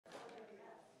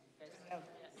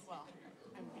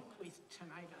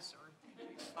tinnitus or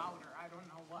louder, I don't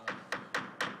know what.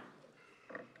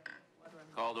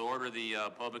 Call to order the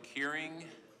public hearing.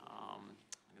 I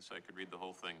guess I could read the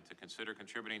whole thing. To consider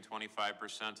contributing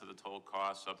 25% of the total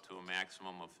costs up to a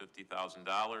maximum of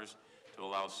 $50,000 to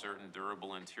allow certain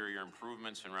durable interior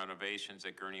improvements and renovations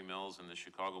at Gurnee Mills and the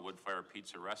Chicago Woodfire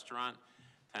Pizza Restaurant.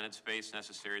 Tenant space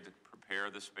necessary to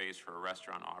prepare the space for a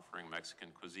restaurant offering Mexican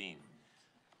cuisine.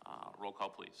 Roll call,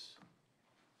 please.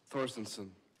 Thorstensen.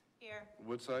 Here.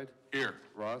 Woodside. Here.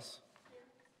 Ross. Here.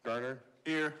 Garner.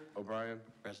 Here. O'Brien.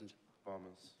 Present.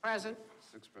 Thomas. Present.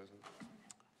 6 present.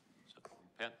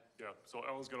 Pat? Yeah, so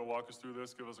Ellen's going to walk us through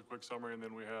this, give us a quick summary, and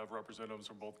then we have representatives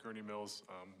from both Gurnee Mills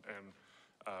and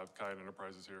Kite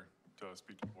Enterprises here to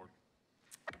speak to the board.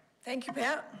 Thank you,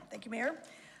 Pat. Thank you, Mayor.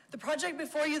 The project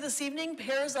before you this evening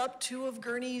pairs up two of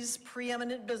Gurnee's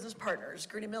preeminent business partners,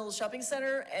 Gurnee Mills Shopping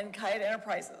Center and Kite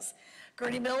Enterprises.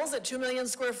 Gurnee Mills at 2 million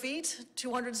square feet,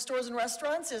 200 stores and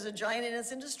restaurants, is a giant in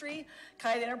its industry.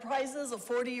 Kite Enterprises, a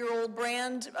 40-year-old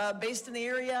brand based in the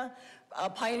area,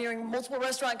 pioneering multiple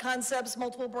restaurant concepts,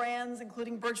 multiple brands,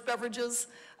 including Birch Beverages,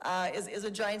 is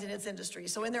a giant in its industry.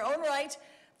 So in their own right,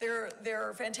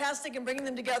 they're fantastic, and bringing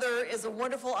them together is a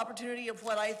wonderful opportunity of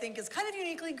what I think is kind of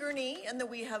uniquely Gurnee, in that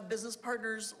we have business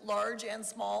partners, large and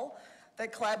small,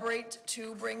 that collaborate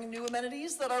to bring new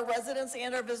amenities that our residents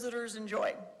and our visitors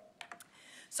enjoy.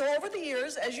 So over the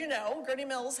years, as you know, Gurnee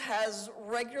Mills has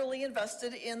regularly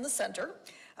invested in the center,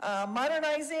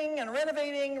 modernizing and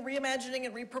renovating, reimagining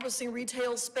and repurposing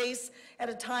retail space at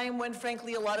a time when,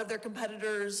 frankly, a lot of their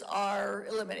competitors are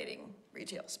eliminating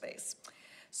retail space.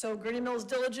 So Gurnee Mills'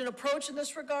 diligent approach in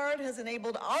this regard has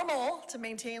enabled our mall to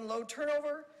maintain low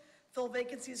turnover, fill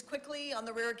vacancies quickly on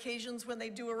the rare occasions when they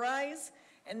do arise,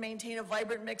 and maintain a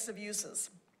vibrant mix of uses.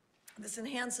 This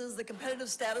enhances the competitive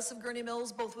status of Gurnee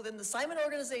Mills, both within the Simon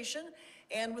organization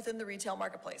and within the retail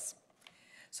marketplace.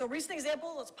 So recent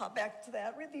example, let's pop back to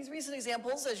that. These recent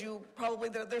examples, as you probably,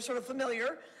 they're sort of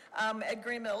familiar, at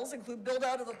Gurnee Mills include build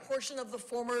out of a portion of the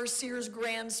former Sears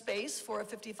Grand space for a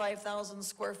 55,000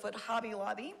 square foot Hobby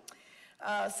Lobby,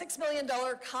 $6 million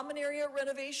common area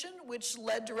renovation, which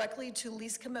led directly to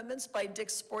lease commitments by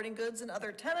Dick's Sporting Goods and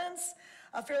other tenants,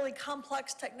 a fairly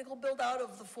complex technical build out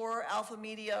of the 4 Alpha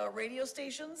Media radio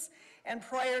stations, and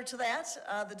prior to that,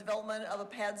 the development of a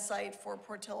pad site for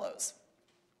Portillo's.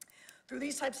 Through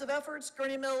these types of efforts,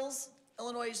 Gurnee Mills,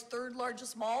 Illinois' 3rd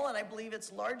largest mall, and I believe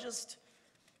its largest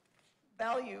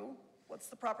value, what's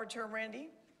the proper term, Randy?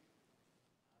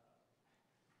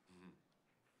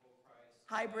 Full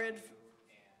price. Hybrid.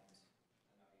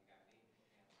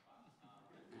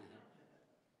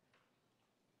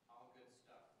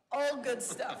 All good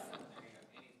stuff.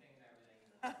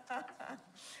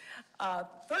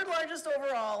 Third largest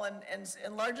overall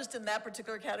and largest in that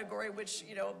particular category, which,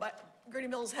 you know, Gurnee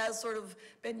Mills has sort of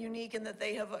been unique in that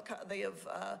they have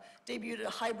debuted a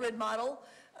hybrid model,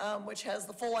 which has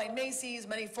the full-line Macy's,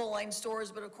 many full-line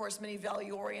stores, but of course many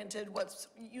value-oriented, what's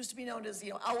used to be known as,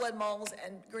 you know, outlet malls,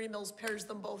 and Gurnee Mills pairs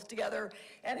them both together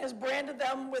and has branded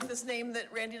them with this name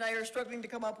that Randy and I are struggling to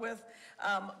come up with,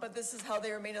 but this is how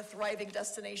they remain a thriving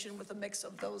destination with a mix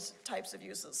of those types of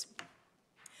uses.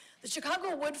 The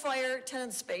Chicago Woodfire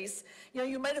tenant space, you know,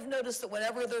 you might have noticed that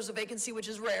whenever there's a vacancy, which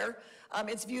is rare,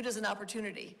 it's viewed as an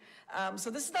opportunity.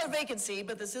 So this is not a vacancy,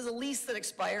 but this is a lease that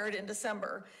expired in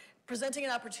December, presenting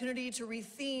an opportunity to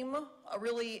retheme a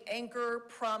really anchor,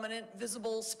 prominent,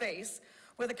 visible space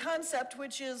with a concept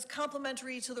which is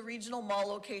complementary to the regional mall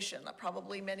location.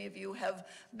 Probably many of you have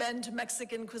been to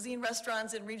Mexican cuisine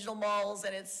restaurants in regional malls,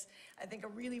 and it's, I think, a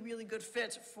really, really good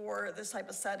fit for this type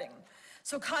of setting.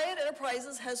 So Kite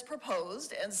Enterprises has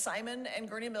proposed, and Simon and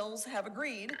Gurnee Mills have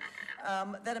agreed,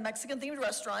 that a Mexican-themed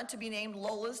restaurant to be named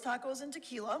Lola's Tacos and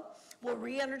Tequila will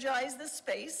re-energize this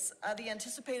space. The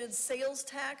anticipated sales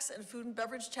tax and food and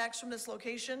beverage tax from this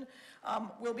location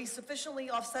will be sufficiently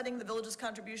offsetting the village's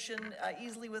contribution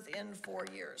easily within 4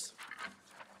 years.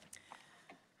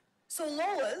 So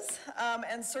Lola's,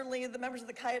 and certainly the members of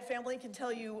the Kite family can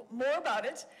tell you more about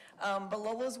it, but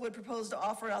Lola's would propose to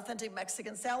offer an authentic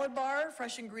Mexican salad bar,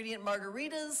 fresh ingredient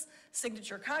margaritas,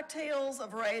 signature cocktails, a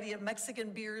variety of Mexican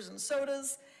beers and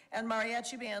sodas, and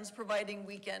mariachi bands providing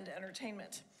weekend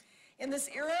entertainment. In this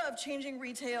era of changing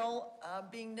retail,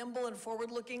 being nimble and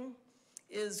forward-looking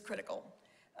is critical.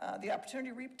 The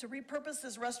opportunity to repurpose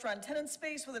this restaurant tenant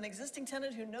space with an existing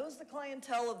tenant who knows the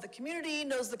clientele of the community,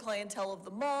 knows the clientele of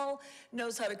the mall,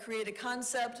 knows how to create a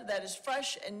concept that is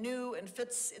fresh and new and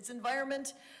fits its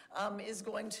environment, is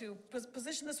going to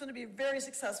position this one to be very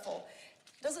successful.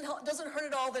 Doesn't hurt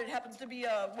at all that it happens to be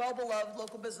a well-beloved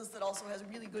local business that also has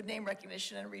really good name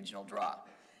recognition and regional draw.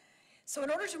 So in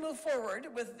order to move forward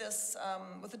with this,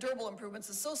 with the durable improvements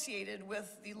associated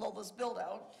with the Lola's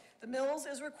build-out, the Mills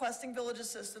is requesting village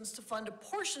assistance to fund a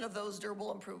portion of those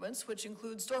durable improvements, which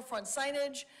include storefront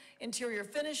signage, interior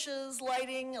finishes,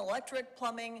 lighting, electric,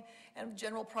 plumbing, and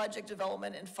general project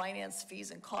development and finance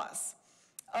fees and costs.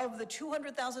 Of the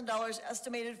 $200,000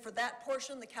 estimated for that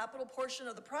portion, the capital portion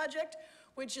of the project,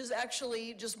 which is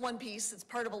actually just one piece, it's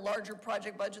part of a larger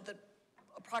project budget that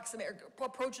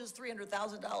approaches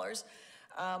 $300,000.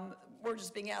 We're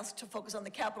just being asked to focus on the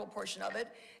capital portion of it,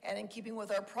 and in keeping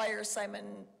with our prior Simon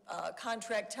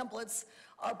contract templates,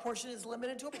 our portion is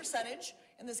limited to a percentage.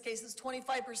 In this case, it's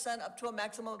 25% up to a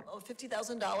maximum of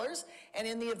 $50,000, and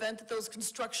in the event that those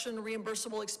construction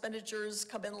reimbursable expenditures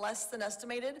come in less than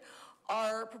estimated,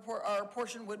 our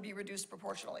portion would be reduced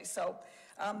proportionally. So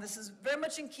this is very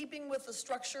much in keeping with the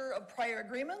structure of prior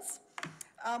agreements.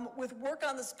 With work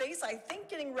on the space, I think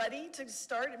getting ready to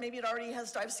start, maybe it already has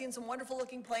started. I've seen some wonderful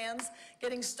looking plans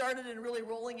getting started and really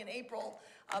rolling in April.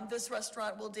 This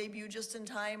restaurant will debut just in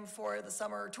time for the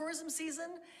summer tourism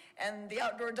season and the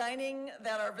outdoor dining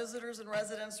that our visitors and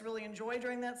residents really enjoy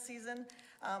during that season.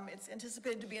 It's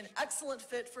anticipated to be an excellent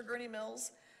fit for Gurnee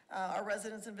Mills. Our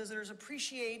residents and visitors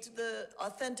appreciate the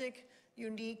authentic,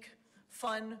 unique,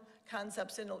 fun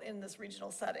concepts in this regional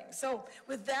setting. So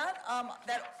with that,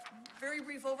 that very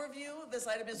brief overview, this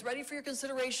item is ready for your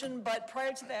consideration, but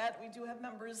prior to that, we do have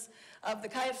members of the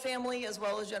Kyatt family, as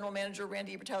well as General Manager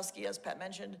Randy Bertowski, as Pat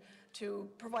mentioned, to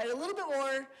provide a little bit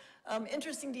more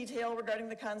interesting detail regarding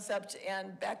the concept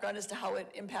and background as to how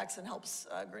it impacts and helps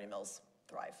Gurnee Mills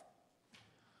thrive.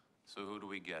 So who do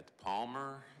we get?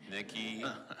 Palmer, Nikki,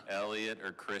 Elliot,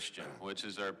 or Christian? Which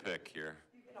is our pick here?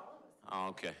 You get all of us. Oh,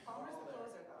 okay. Palmer's the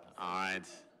closer, though. All right.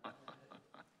 Do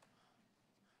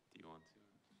you want to?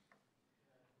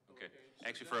 Okay.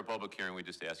 Actually, for a public hearing, we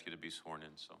just ask you to be sworn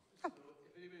in, so. So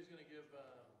if anybody's going to give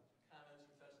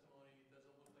comments or testimony, it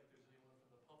doesn't look like there's anyone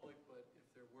from the public, but if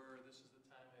there were, this is the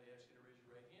time I'd ask you to raise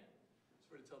your right hand.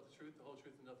 Swear to tell the truth, the whole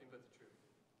truth, and nothing but the truth.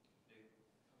 Okay. Thank you.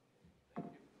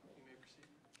 You may proceed.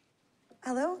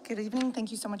 Hello, good evening.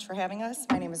 Thank you so much for having us.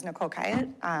 My name is Nicole Kyatt.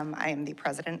 I am the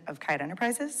president of Kyatt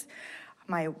Enterprises.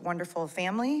 My wonderful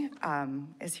family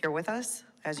is here with us.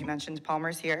 As you mentioned,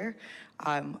 Palmer's here,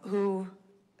 her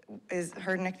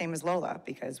nickname is Lola,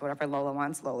 because whatever Lola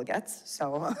wants, Lola gets.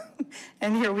 So,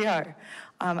 and here we are.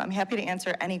 I'm happy to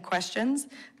answer any questions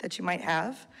that you might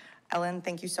have. Ellen,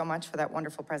 thank you so much for that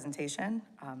wonderful presentation.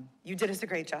 You did us a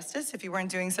great justice. If you weren't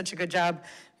doing such a good job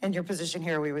in your position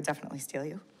here, we would definitely steal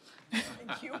you.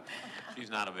 Thank you. She's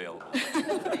not available.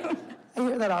 I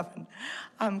hear that often.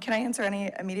 Can I answer any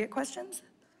immediate questions?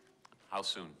 How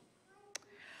soon?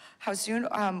 How soon?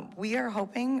 We're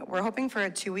hoping for a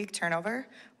 2-week turnover.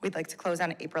 We'd like to close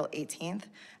on April 18th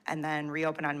and then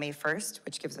reopen on May 1st,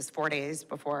 which gives us 4 days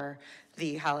before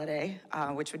the holiday,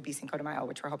 which would be Cinco de Mayo,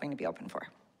 which we're hoping to be open for.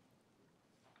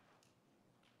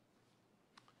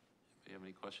 Do you have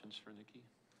any questions for Nikki?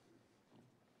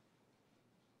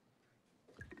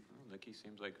 Nikki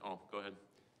seems like, oh, go ahead.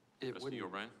 It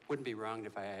wouldn't be wrong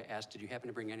if I asked, did you happen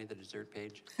to bring any of the dessert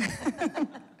page?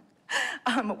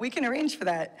 We can arrange for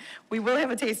that. We will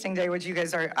have a tasting day, which you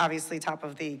guys are obviously top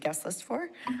of the guest list for.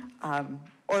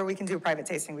 Or we can do a private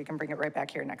tasting. We can bring it right back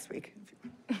here next week.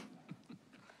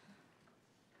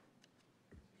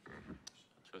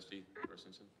 Trustee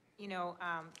Christensen? You know,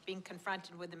 being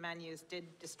confronted with the menus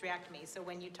did distract me. So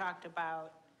when you talked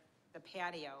about the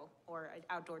patio or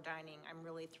outdoor dining, I'm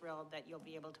really thrilled that you'll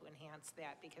be able to enhance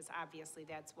that, because obviously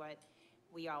that's what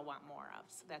we all want more of.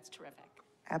 So that's terrific.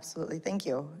 Absolutely, thank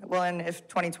you. Well, and if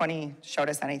 2020 showed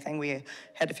us anything, we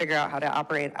had to figure out how to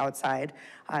operate outside.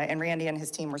 And Randy and his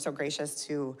team were so gracious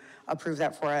to approve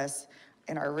that for us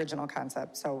in our original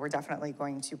concept. So we're definitely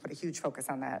going to put a huge focus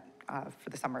on that for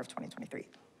the summer of 2023. Right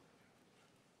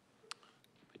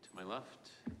to my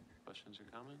left, questions or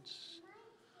comments?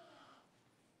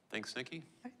 Thanks, Nikki.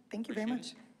 Right, thank you very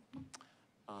much.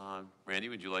 Randy,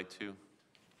 would you like to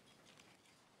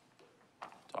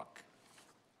talk?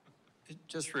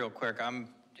 Just real quick, I'm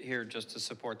here just to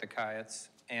support the Kyatts,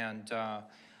 and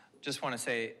just want to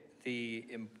say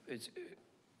it's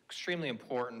extremely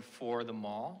important for the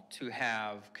mall to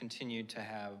continue to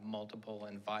have multiple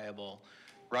and viable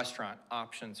restaurant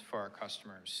options for our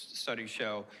customers. Studies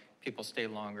show people stay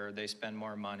longer, they spend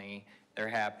more money, they're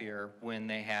happier when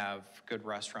they have good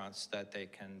restaurants that they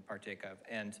can partake of.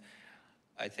 And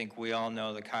I think we all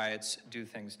know the Kyatts do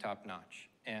things top notch.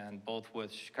 And both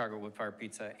with Chicago Wood Fire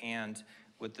Pizza and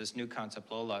with this new concept,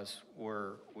 Lola's,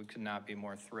 we could not be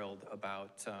more thrilled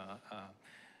about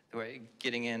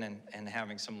getting in and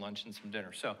having some lunch and some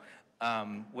dinner. So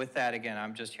with that, again,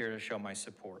 I'm just here to show my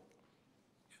support.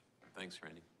 Thanks,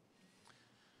 Randy.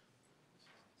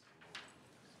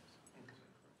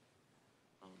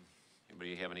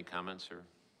 Anybody have any comments or,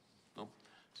 no?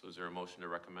 So is there a motion to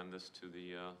recommend this to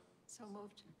the, So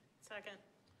moved. Second.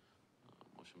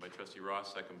 motion by trustee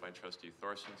Ross, second by trustee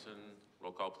Thorstensen.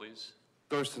 Roll call, please.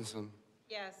 Thorstensen.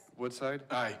 Yes. Woodside.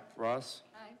 Aye. Ross.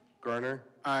 Aye. Garner.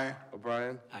 Aye.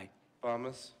 O'Brien. Aye.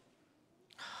 Thomas.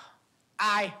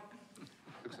 Aye.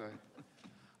 Six aye.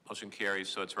 Motion carries,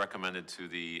 so it's recommended to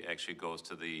the, actually goes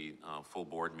to the full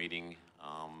board meeting,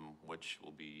 which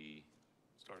will be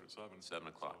Start at 7. 7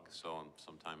 o'clock, so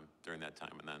sometime during that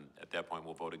time. And then at that point,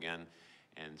 we'll vote again,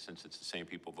 and since it's the same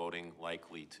people voting,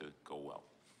 likely to go well.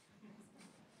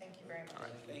 Thank you very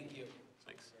much. Thank you.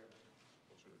 Thanks.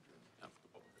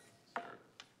 Yeah.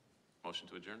 Motion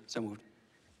to adjourn? So moved.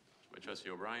 By trustee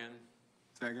O'Brien,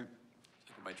 Second.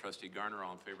 second by trustee Garner.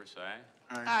 All in favor, say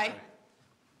aye. Aye.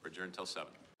 We're adjourned till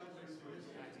 7.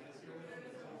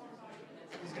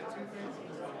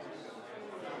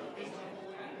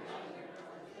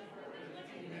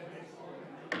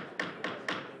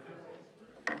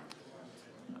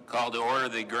 Call to order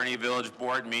the Gurnee Village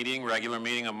Board meeting, regular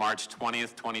meeting of March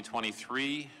 20th,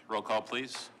 2023. Roll call,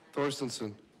 please.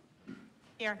 Thorstensen.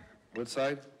 Here.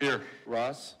 Woodside. Here.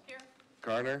 Ross. Here.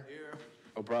 Garner. Here.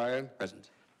 O'Brien. Present.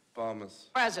 Thomas.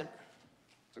 Present.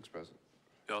 Six present.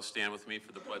 You all stand with me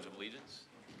for the Pledge of Allegiance.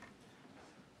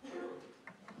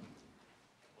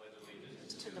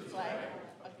 To the flag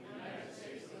of the United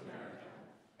States of America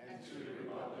and to the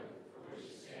republic for which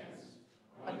it stands,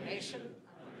 one nation,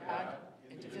 under God,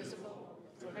 indivisible,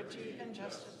 with liberty and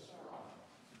justice for all.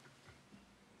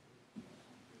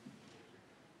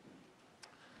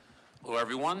 Hello,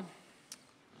 everyone.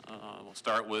 We'll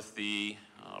start with the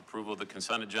approval of the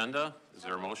consent agenda. Is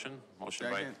there a motion? Motion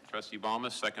by Second. trustee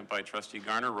Ballmer, second by trustee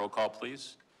Garner. Roll call,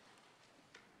 please.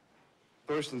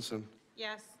 Thorstensen.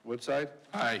 Yes. Woodside.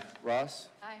 Aye. Ross.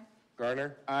 Aye.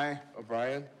 Garner. Aye.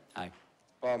 O'Brien. Aye.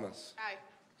 Thomas. Aye.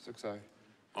 Six aye.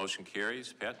 Motion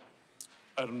carries. Pat?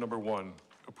 Item number 1,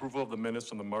 approval of the minutes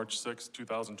from the March 6,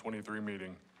 2023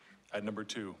 meeting. Item number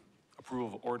 2, approval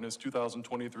of ordinance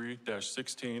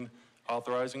 2023-16,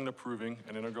 authorizing and approving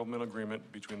an intergovernmental agreement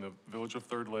between the Village of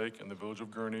Third Lake and the Village of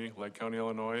Gurnee, Lake County,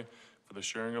 Illinois, for the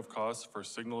sharing of costs for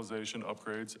signalization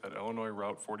upgrades at Illinois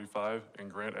Route 45 and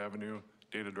Grant Avenue,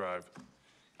 Data Drive.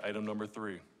 Item number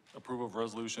 3, approval of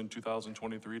resolution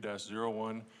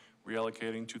 2023-01,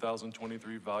 reallocating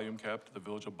 2023 volume cap to the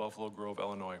Village of Buffalo Grove,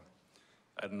 Illinois.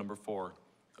 Item number 4,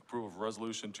 approval of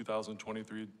resolution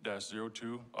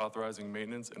 2023-02, authorizing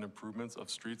maintenance and improvements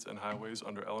of streets and highways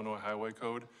under Illinois Highway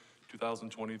Code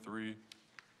 2023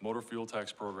 Motor Fuel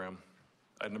Tax Program.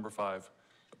 Item number 5,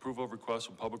 approval of request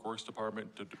from Public Works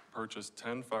Department to purchase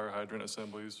 10 fire hydrant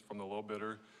assemblies from the low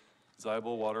bidder,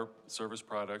 Zybel Water Service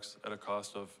Products, at a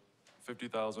cost of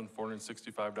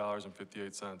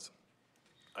 $50,465.58.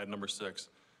 Item number 6,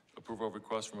 approval of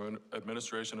request from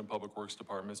Administration and Public Works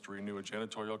Departments to renew a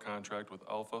janitorial contract with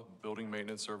Alpha Building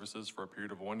Maintenance Services for a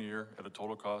period of 1 year at a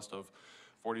total cost of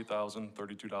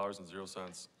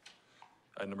 $40,032.00.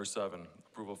 Item number 7,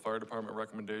 approval of fire department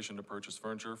recommendation to purchase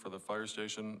furniture for the fire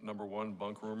station number 1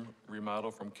 bunk room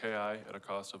remodel from KI at a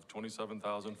cost of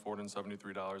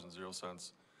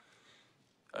 $27,473.00.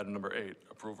 Item number 8,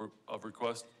 approval of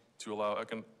request to allow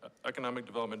Economic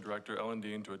Development Director Ellen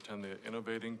Dean to attend the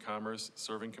Innovating Commerce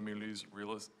Serving Communities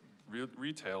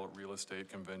Retail Real Estate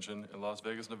Convention in Las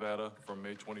Vegas, Nevada from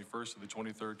May 21st to the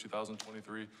 23rd,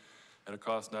 2023 at a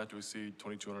cost not to exceed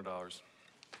 $2,200.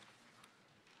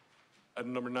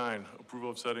 Item number 9, approval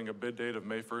of setting a bid date of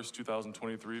May 1st,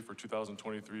 2023 for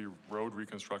 2023 road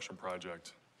reconstruction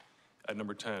project. Item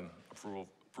number 10, approval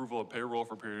of payroll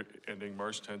for period ending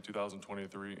March 10,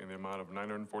 2023 in the amount of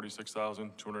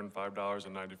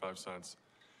 $946,205.95.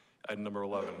 Item number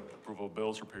 11, approval of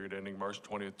bills for period ending March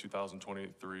 20th,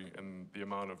 2023 in the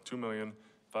amount of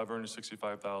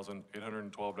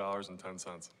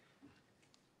 $2,565,812.10. Is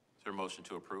there a motion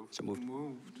to approve? So moved.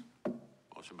 Moved.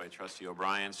 Motion by trustee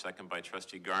O'Brien, second by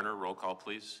trustee Garner. Roll call,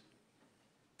 please.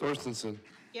 Thorstensen.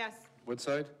 Yes.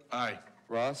 Woodside. Aye.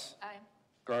 Ross. Aye.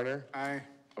 Garner. Aye.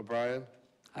 O'Brien.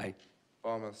 Aye.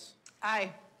 Thomas.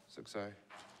 Aye. Six aye.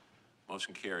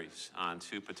 Motion carries. On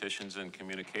to petitions and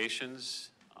communications.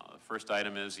 The first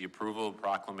item is the approval of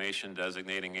proclamation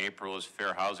designating April as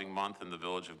Fair Housing Month in the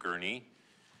Village of Gurnee.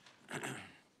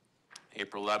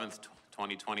 April 11th,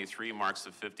 2023 marks the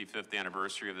 55th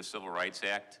anniversary of the Civil Rights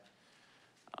Act,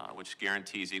 which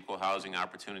guarantees equal housing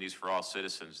opportunities for all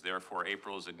citizens. Therefore,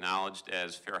 April is acknowledged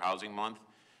as Fair Housing Month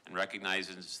and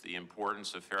recognizes the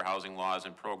importance of fair housing laws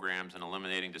and programs in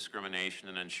eliminating discrimination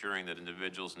and ensuring that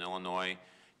individuals in Illinois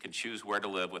can choose where to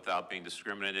live without being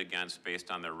discriminated against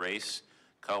based on their race,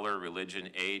 color, religion,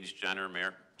 age, gender,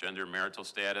 marital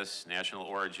status, national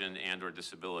origin, and/or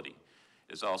disability.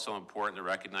 It is also important to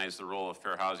recognize the role of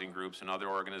fair housing groups and other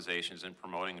organizations in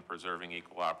promoting and preserving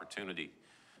equal opportunity.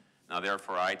 Now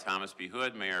therefore, I, Thomas B.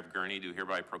 Hood, Mayor of Gurnee, do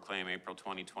hereby proclaim April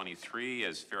 2023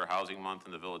 as Fair Housing Month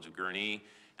in the Village of Gurnee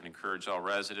and encourage all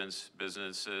residents,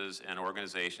 businesses, and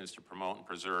organizations to promote and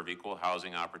preserve equal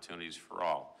housing opportunities for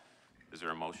all. Is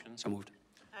there a motion? So moved.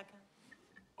 Second.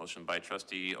 Motion by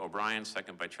Trustee O'Brien,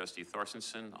 second by Trustee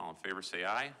Thorstensen. All in favor, say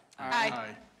aye.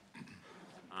 Aye.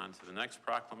 On to the next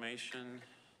proclamation.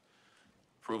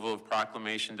 Approval of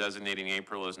proclamation designating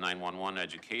April as 911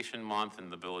 Education Month in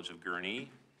the Village of Gurnee.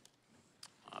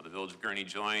 The Village of Gurnee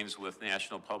joins with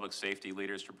national public safety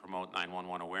leaders to promote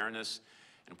 911 awareness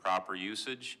and proper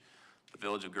usage. The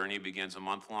Village of Gurnee begins a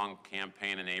month-long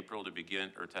campaign in April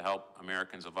to help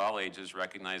Americans of all ages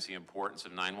recognize the importance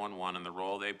of 911 and the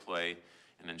role they play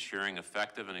in ensuring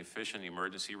effective and efficient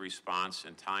emergency response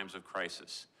in times of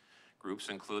crisis. Groups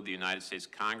include the United States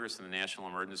Congress and the National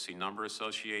Emergency Number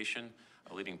Association,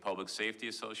 a leading public safety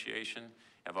association,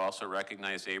 have also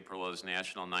recognized April as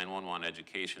National 911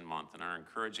 Education Month and are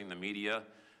encouraging the media,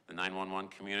 the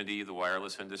 911 community, the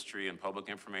wireless industry, and public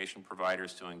information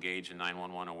providers to engage in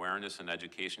 911 awareness and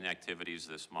education activities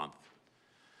this month.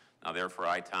 Now therefore,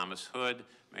 I, Thomas Hood,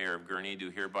 Mayor of Gurnee,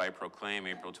 do hereby proclaim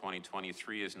April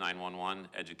 2023 as 911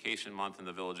 Education Month in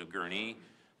the Village of Gurnee.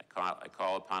 I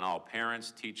call upon all parents,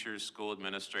 teachers, school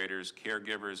administrators,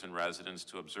 caregivers, and residents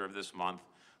to observe this month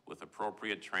with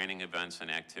appropriate training events and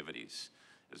activities.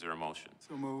 Is there a motion?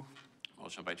 So move.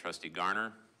 Motion by Trustee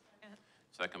Garner.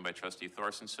 Second by Trustee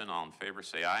Thorstensen. All in favor,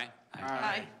 say aye.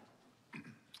 Aye.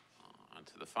 On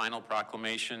to the final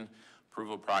proclamation.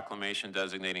 Approval of proclamation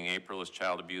designating April as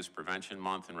Child Abuse Prevention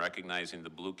Month and recognizing the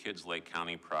Blue Kids Lake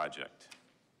County Project.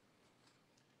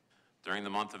 During the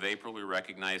month of April, we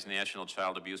recognize National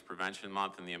Child Abuse Prevention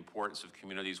Month and the importance of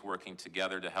communities working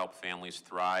together to help families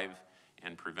thrive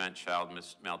and prevent child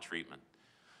maltreatment.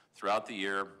 Throughout the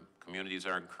year, communities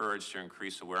are encouraged to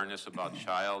increase awareness about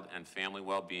child and family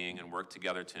well-being and work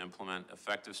together to implement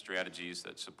effective strategies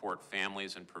that support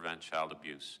families and prevent child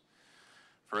abuse.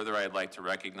 Further, I'd like to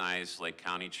recognize Lake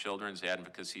County Children's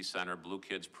Advocacy Center Blue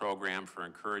Kids program for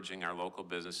encouraging our local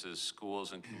businesses,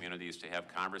 schools, and communities to have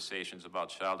conversations about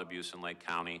child abuse in Lake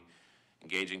County,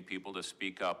 engaging people to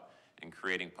speak up, and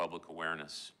creating public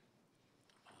awareness.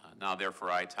 Now, therefore,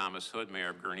 I, Thomas Hood, Mayor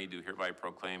of Gurnee, do hereby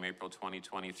proclaim April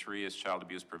 2023 as Child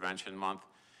Abuse Prevention Month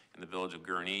in the Village of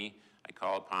Gurnee. I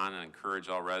call upon and encourage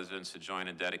all residents to join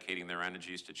in dedicating their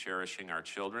energies to cherishing our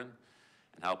children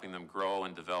and helping them grow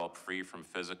and develop free from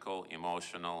physical,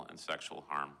 emotional, and sexual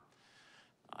harm.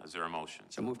 Is there a motion?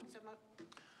 So moved.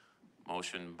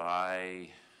 Motion by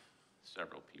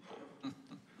several people.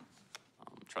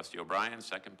 Trustee O'Brien,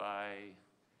 second by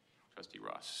Trustee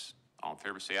Ross. All in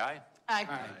favor, say aye. Aye.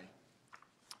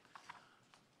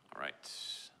 All right.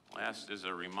 Last is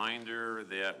a reminder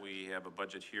that we have a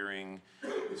budget hearing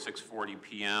 6:40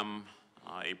 p.m.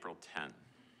 April 10.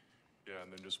 Yeah,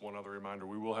 and then just one other reminder,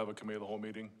 we will have a committee of the whole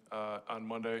meeting on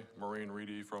Monday. Maureen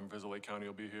Reedy from Visit Lake County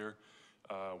will be here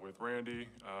with Randy,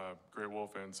 Great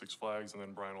Wolf, and Six Flags, and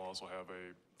then Brian will also have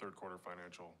a third quarter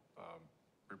financial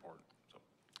report. So.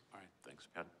 All right, thanks,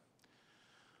 Pat.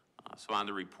 So on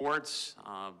to reports.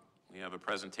 We have a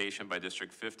presentation by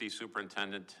District 50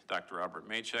 Superintendent Dr. Robert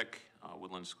Maychek,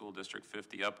 Woodland School District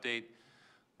 50 update.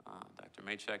 Dr.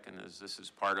 Maychek, and this is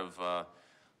part of, I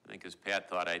think as Pat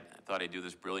thought, I'd do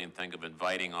this brilliant thing of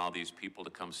inviting all these people to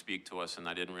come speak to us, and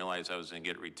I didn't realize I was going to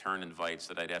get return invites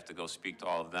that I'd have to go speak to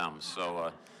all of them.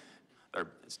 So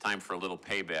it's time for a little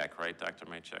payback, right, Dr.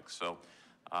 Maychek? So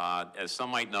as some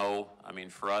might know, I mean,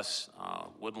 for us,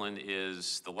 Woodland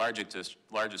is the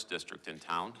largest district in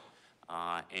town.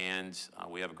 And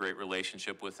we have a great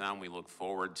relationship with them. We look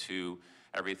forward to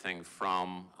everything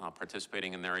from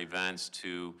participating in their events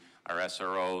to our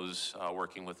SROs,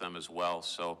 working with them as well.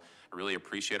 So I really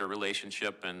appreciate our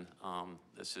relationship, and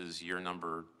this is year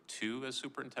number 2 as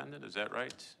superintendent, is that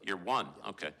right? Year 1,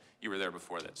 okay. You were there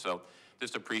before that. So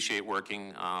just appreciate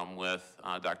working with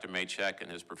Dr. Maychek and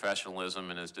his professionalism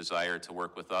and his desire to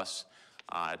work with us.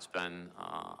 It's been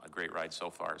a great ride so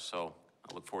far. So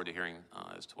I look forward to hearing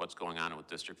as to what's going on with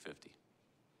District 50.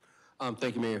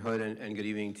 Thank you, Mayor Hood, and good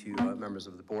evening to members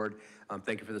of the board.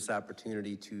 Thank you for this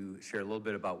opportunity to share a little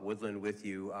bit about Woodland with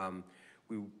you.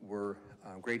 We were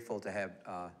grateful to have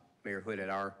Mayor Hood at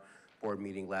our board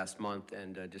meeting last month,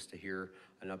 and just to hear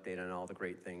an update on all the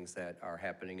great things that are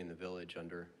happening in the village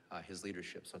under his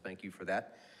leadership. So thank you for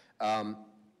that.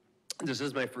 This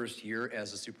is my first year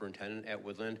as a superintendent at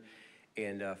Woodland,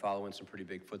 and follow in some pretty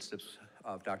big footsteps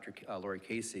of Dr. Lori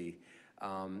Casey.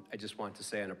 I just want to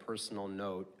say on a personal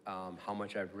note how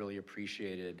much I've really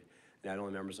appreciated not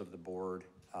only members of the board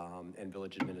and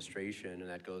village administration, and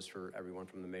that goes for everyone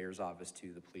from the mayor's office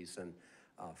to the police and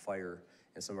fire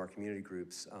and some of our community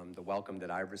groups, the welcome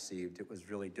that I've received. It was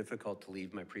really difficult to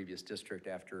leave my previous district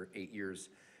after 8 years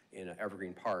in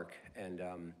Evergreen Park, and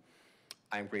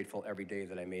I'm grateful every day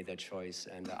that I made that choice,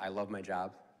 and I love my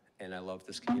job, and I love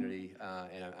this community,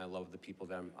 and I love the people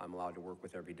that I'm allowed to work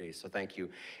with every day, so thank you.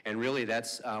 And really,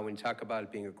 that's, when you talk about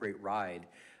it being a great ride,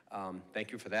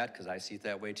 thank you for that, because I see it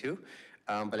that way too.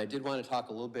 But I did want to talk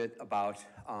a little bit about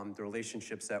the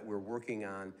relationships that we're working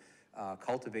on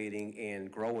cultivating and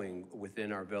growing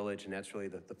within our village, and that's really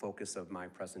the focus of my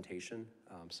presentation.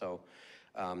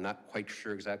 I'm not quite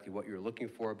sure exactly what you're looking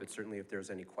for, but certainly if there's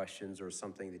any questions or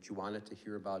something that you wanted to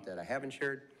hear about that I haven't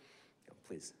shared,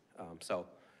 please.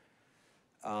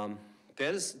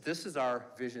 This is our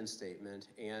vision statement,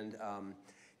 and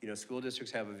school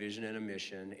districts have a vision and a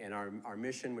mission, and our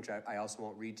mission, which I also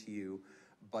won't read to you,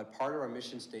 but part of our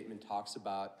mission statement talks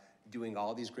about doing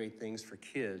all these great things for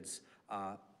kids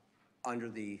under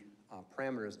the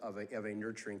parameters of a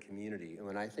nurturing community. And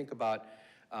when I think about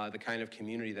the kind of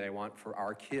community that I want for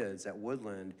our kids at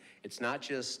Woodland, it's not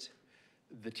just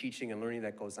the teaching and learning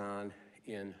that goes on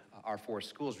in our 4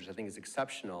 schools, which I think is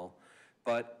exceptional,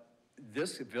 but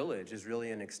this village is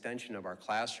really an extension of our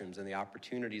classrooms, and the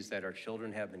opportunities that our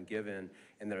children have been given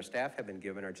and that our staff have been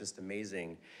given are just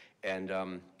amazing. And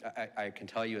I can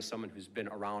tell you, as someone who's been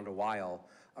around a while,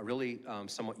 really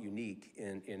somewhat unique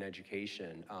in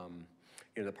education.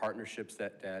 The partnerships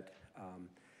that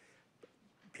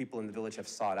people in the village have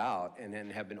sought out and then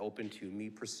have been open to me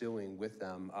pursuing with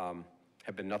them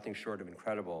have been nothing short of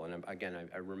incredible. And again,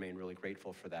 I remain really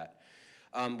grateful for that.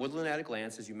 Woodland at a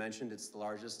glance, as you mentioned, it's the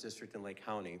largest district in Lake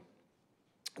County.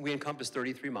 We encompass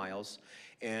 33 miles,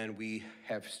 and we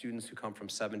have students who come from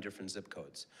 7 different zip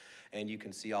codes. And you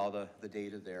can see all the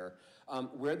data there.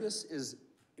 Where this is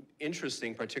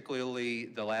interesting, particularly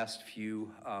the last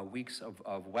few weeks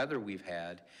of weather we've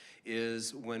had,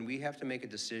 is when we have to make a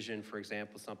decision, for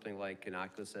example, something like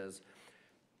Kanaka says,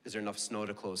 is there enough snow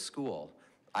to close school?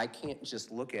 I can't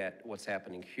just look at what's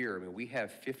happening here. I mean, we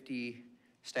have 50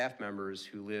 staff members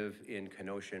who live in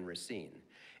Kenosha and Racine.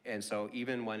 And so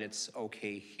even when it's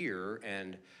okay here,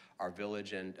 and our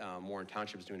village and Warren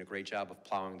Township is doing a great job of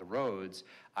plowing the roads,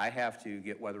 I have to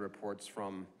get weather reports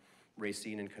from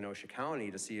Racine and Kenosha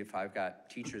County to see if I've got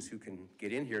teachers who can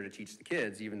get in here to teach the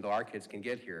kids, even though our kids can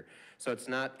get here. So it's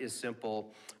not as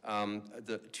simple.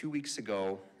 3 weeks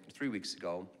ago,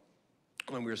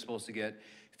 when we were supposed to get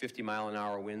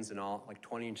 50-mile-an-hour winds and all, like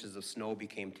 20 inches of snow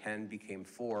became 10, became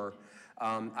 4.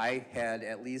 I had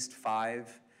at least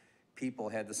 5 people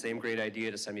had the same great idea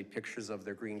to send me pictures of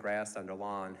their green grass on their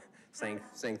lawn, saying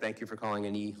thank you for calling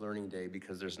an e-learning day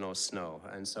because there's no snow.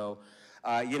 And so,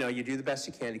 you do the best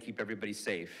you can to keep everybody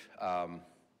safe.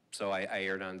 So I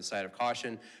erred on the side of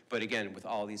caution. But again, with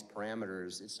all these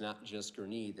parameters, it's not just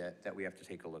Gurnee that we have to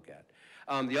take a look at.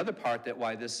 The other part that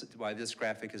why this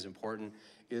graphic is important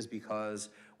is because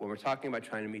when we're talking about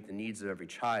trying to meet the needs of every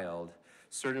child,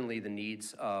 certainly the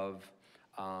needs of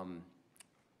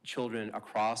children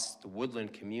across the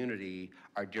Woodland community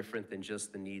are different than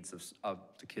just the needs of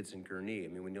the kids in Gurnee. I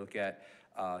mean, when you look at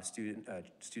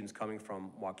students coming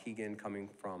from Waukegan, coming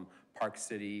from Park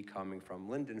City, coming from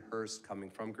Lindenhurst,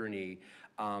 coming from Gurnee,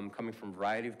 coming from a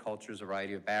variety of cultures, a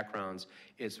variety of backgrounds,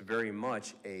 it's very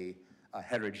much a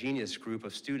heterogeneous group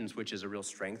of students, which is a real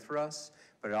strength for us,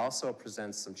 but it also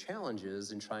presents some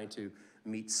challenges in trying to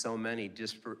meet so many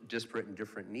disparate and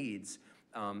different needs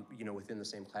within the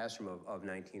same classroom of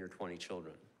 19 or 20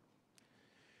 children.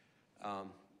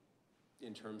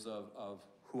 In terms of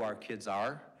who our kids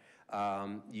are,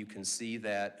 you can see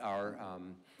that our,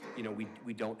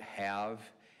 we don't have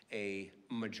a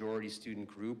majority student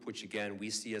group, which again, we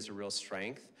see as a real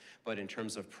strength, but in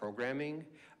terms of programming,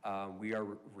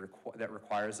 that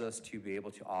requires us to be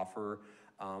able to offer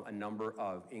a number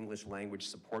of English language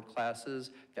support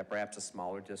classes that perhaps a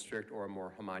smaller district or a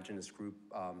more homogeneous group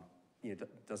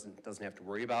doesn't have to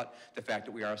worry about. The fact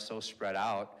that we are so spread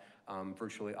out,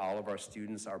 virtually all of our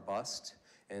students are bused.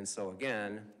 And so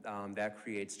again, that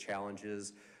creates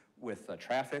challenges with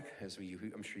traffic, as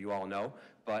I'm sure you all know,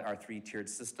 but our 3-tiered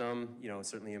system,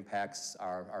 certainly impacts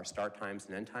our start times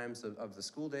and end times of the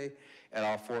school day at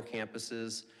all 4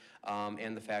 campuses.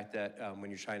 And the fact that when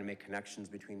you're trying to make connections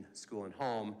between school and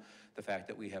home, the fact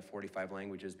that we have 45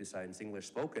 languages besides English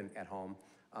spoken at home,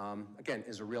 again,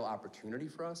 is a real opportunity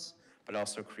for us, but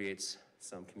also creates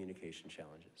some communication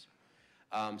challenges.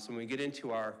 So when we get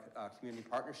into our community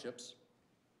partnerships,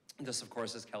 This, of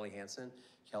course, is Kelly Hansen.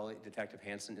 Detective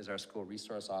Hansen is our school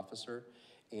resource officer,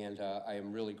 and I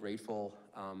am really grateful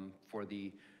for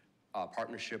the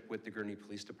partnership with the Gurnee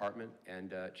Police Department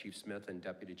and Chief Smith and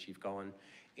Deputy Chief Goen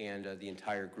and the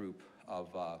entire group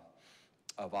of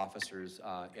officers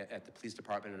at the police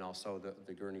department and also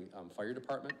the Gurnee Fire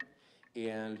Department.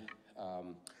 And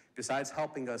besides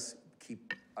helping us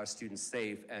keep our students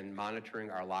safe and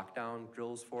monitoring our lockdown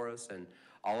drills for us and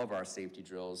all of our safety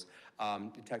drills,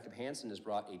 Detective Hansen has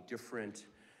brought a different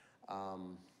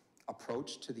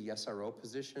approach to the SRO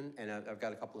position, and I've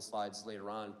got a couple of slides later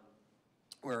on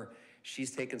where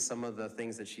she's taken some of the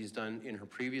things that she's done in her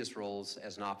previous roles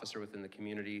as an officer within the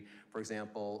community. For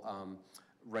example,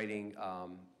 writing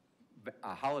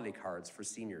holiday cards for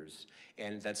seniors,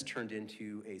 and that's turned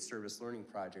into a service learning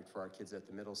project for our kids at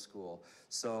the middle school.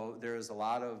 So there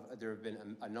have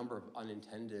been a number of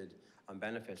unintended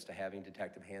benefits to having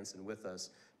Detective Hansen with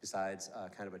us, besides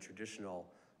kind of a traditional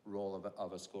role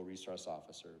of a school resource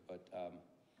officer. But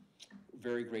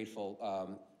very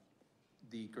grateful.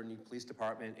 The Gurnee Police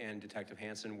Department and Detective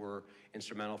Hansen were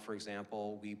instrumental. For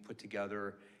example, we put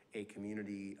together a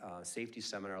community safety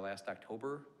seminar last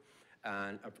October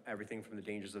on everything from the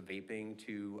dangers of vaping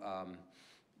to,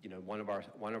 you know, one of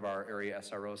our area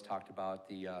SROs talked about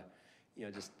the, you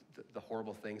know, just the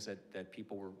horrible things that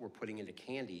people were putting into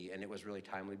candy, and it was really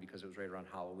timely because it was right around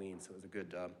Halloween, so it was a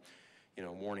good, you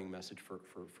know, warning message for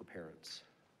parents.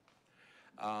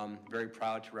 Very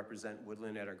proud to represent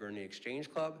Woodland at our Gurnee Exchange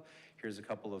Club. Here's a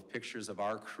couple of pictures of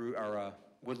our crew, our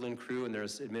Woodland crew, and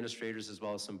there's administrators as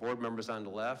well as some board members on the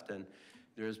left, and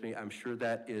there's me. I'm sure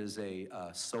that is a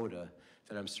soda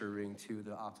that I'm serving to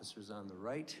the officers on the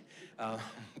right.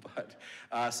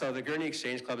 So the Gurnee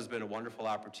Exchange Club has been a wonderful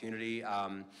opportunity.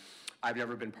 I've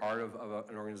never been part of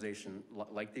an organization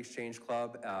like the Exchange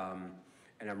Club,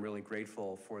 and I'm really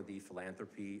grateful for the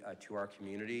philanthropy to our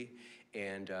community,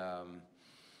 and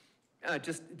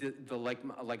just the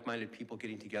like-minded people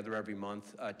getting together every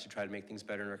month to try to make things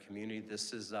better in our community.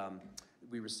 This is,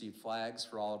 we received flags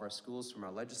for all of our schools from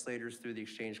our legislators through the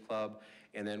Exchange Club,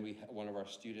 and then one of our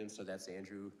students, so that's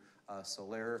Andrew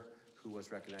Soler, who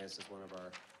was recognized as one of our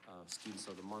students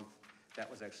of the month. That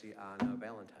was actually on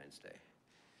Valentine's Day.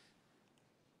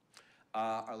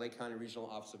 Our Lake County Regional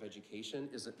Office of Education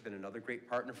has been another great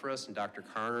partner for us, and Dr.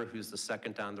 Carner, who's the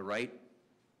second on the right,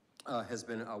 has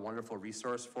been a wonderful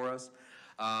resource for us.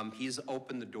 He's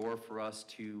opened the door for us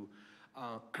to,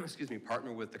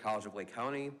 partner with the College of Lake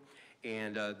County.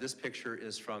 And this picture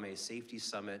is from a safety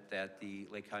summit that the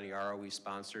Lake County ROE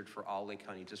sponsored for all Lake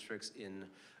County districts in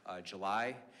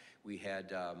July. We had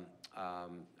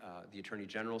the Attorney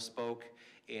General spoke,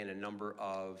 and a number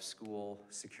of school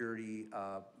security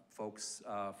folks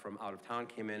from out of town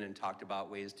came in and talked about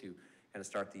ways to kind of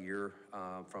start the year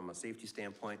from a safety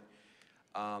standpoint.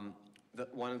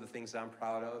 One of the things I'm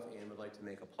proud of and would like to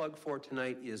make a plug for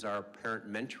tonight is our parent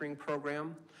mentoring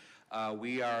program.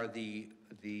 We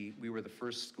were the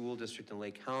first school district in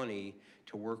Lake County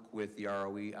to work with the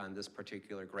ROE on this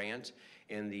particular grant.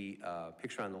 In the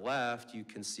picture on the left, you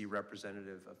can see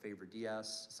Representative Favor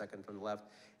Diaz, second from the left,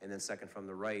 and then second from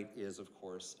the right is, of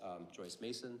course, Joyce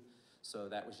Mason. So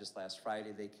that was just last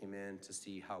Friday. They came in to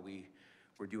see how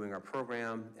we're doing our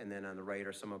program, and then on the right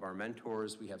are some of our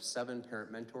mentors. We have 7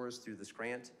 parent mentors through this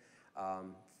grant,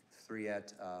 3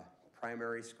 at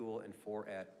primary school and 4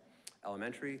 at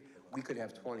elementary. We could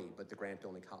have 20, but the grant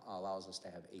only allows us to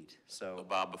have 8. So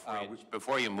Bob,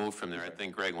 before you move from there, I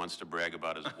think Greg wants to brag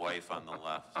about his wife on the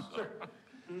left. So.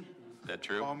 Is that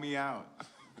true? Call me out.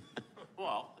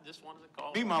 Well, I just wanted to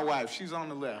call. Meet my wife. She's on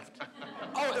the left.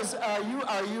 Oh,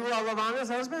 are you Lavana's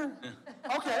husband?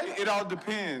 Okay. It all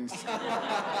depends.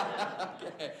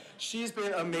 Okay. She's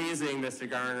been amazing, Mr.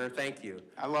 Garner. Thank you.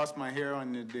 I lost my hair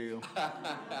on the deal.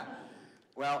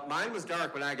 Well, mine was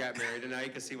dark when I got married, and now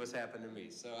you can see what's happened to me.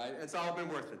 So it's all been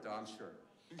worth it, though, I'm sure.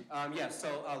 Yes,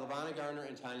 so Lavana Garner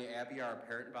and Tanya Abbey are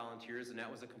parent volunteers, and that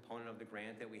was a component of the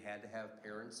grant that we had to have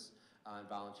parents and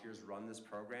volunteers run this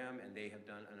program, and they have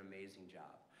done an amazing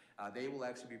job. They will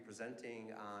actually be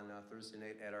presenting on Thursday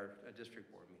night at our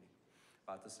district board meeting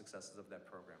about the successes of that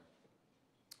program.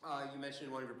 You mentioned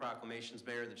in one of your proclamations,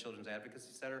 Mayor, the Children's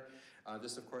Advocacy Center.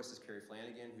 This, of course, is Carrie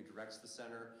Flanagan, who directs the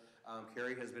center.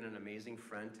 Carrie has been an amazing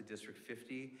friend to District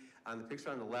 50. On the picture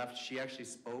on the left, she actually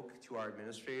spoke to our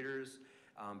administrators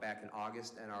back in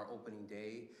August and our opening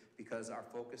day, because our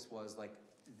focus was like,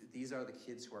 these are the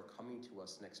kids who are coming to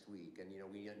us next week, and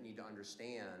we need to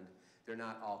understand they're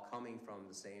not all coming from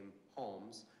the same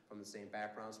homes, from the same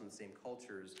backgrounds, from the same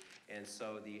cultures, and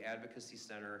so the Advocacy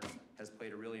Center has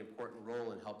played a really important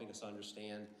role in helping us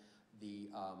understand the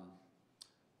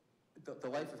the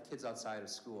life of kids outside of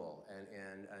school,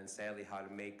 and sadly how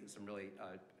to make some really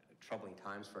troubling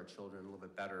times for our children a little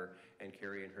bit better. And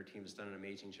Carrie and her team has done an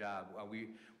amazing job. We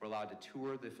were allowed to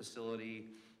tour the facility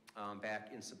back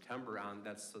in September.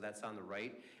 So that's on the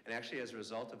right. And actually, as a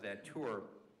result of that tour,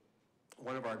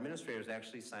 one of our administrators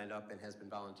actually signed up and has been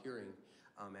volunteering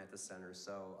at the center.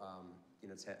 So, you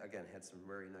know, it's again had some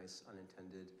very nice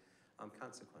unintended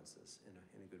consequences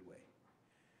in a good way.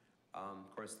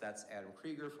 Of course, that's Adam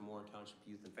Krieger from Warren Township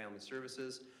Youth and Family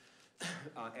Services.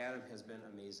 Adam has been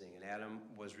amazing, and Adam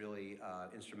was really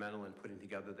instrumental in putting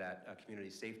together that community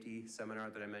safety seminar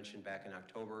that I mentioned back in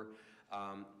October.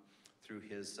 Through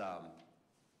his,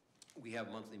 we have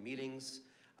monthly meetings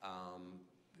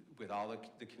with all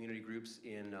the community groups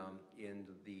in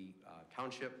the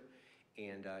township,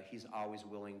 and he's always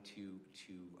willing to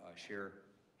share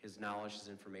his knowledge, his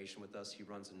information with us. He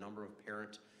runs a number of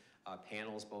parent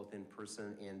panels, both in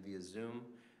person and via Zoom,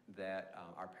 that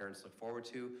our parents look forward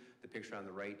to. The picture on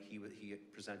the right, he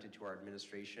presented to our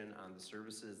administration on the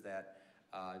services that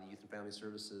the Youth and Family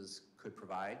Services could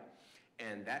provide.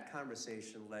 And that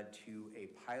conversation led to a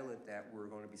pilot that we're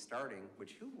going to be starting,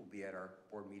 which he will be at our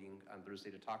board meeting on Thursday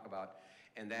to talk about.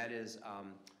 And that is,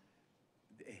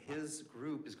 his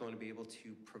group is going to be able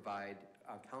to provide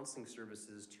counseling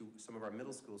services to some of our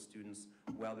middle school students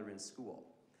while they're in school.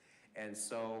 And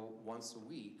so once a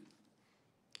week,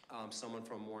 someone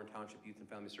from Warren Township Youth and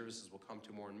Family Services will come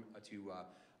to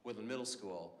Woodland Middle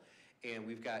School, and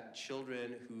we've got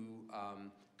children who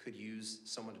could use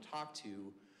someone to talk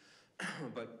to,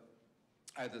 but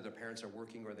either their parents are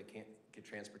working or they can't get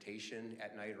transportation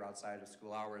at night or outside of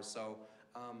school hours. So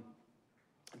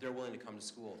they're willing to come to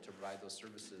school to provide those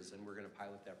services, and we're going to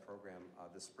pilot that program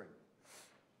this spring.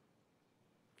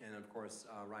 And of course,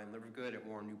 Ryan Livergood at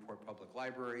Warren Newport Public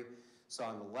Library. So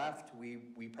on the left,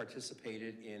 we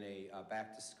participated in a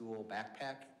back-to-school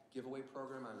backpack giveaway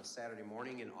program on a Saturday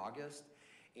morning in August.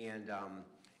 And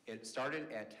it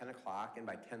started at 10 o'clock, and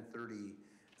by 10:30,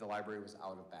 the library was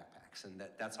out of backpacks. And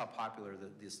that's how popular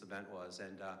this event was.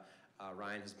 And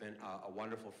Ryan has been a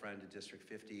wonderful friend to District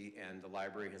 50, and the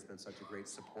library has been such a great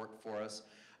support for us.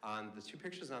 The two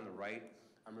pictures on the right,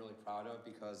 I'm really proud of,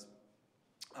 because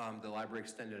the library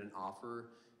extended an offer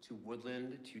to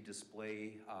Woodland to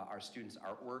display our students'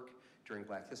 artwork during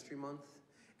Black History Month.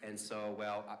 And so,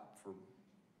 well, for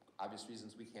obvious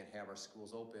reasons, we can't have our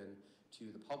schools open to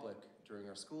the public during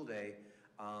our school day,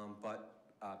 but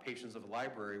patrons of the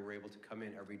library were able to come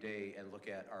in every day and look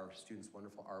at our students'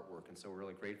 wonderful artwork. And so we're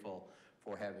really grateful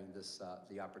for having this,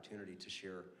 the opportunity to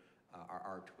share our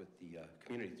art with the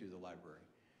community through the library.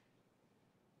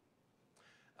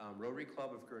 Rotary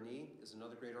Club of Gurnee is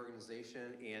another great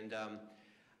organization, and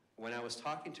when I was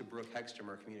talking to Brooke Hegstrom,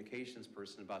 our communications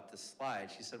person, about this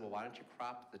slide, she said, well, why don't you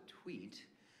crop the tweet,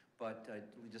 but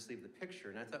we just leave the picture?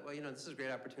 And I thought, well, you know, this is a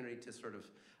great opportunity to sort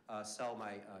of sell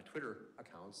my Twitter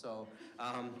account. So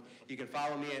you can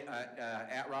follow me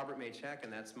at Robert Maychek,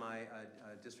 and that's my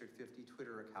District 50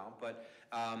 Twitter account. But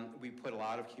we put a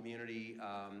lot of community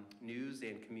news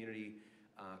and community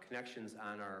connections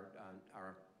on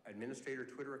our administrator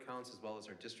Twitter accounts, as well as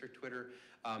our district Twitter.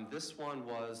 This one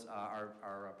was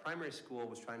our primary school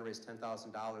was trying to raise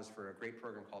 $10,000 for a great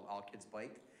program called All Kids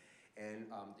Bike, and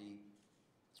the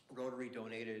Rotary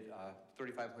donated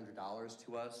 $3,500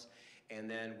 to us, and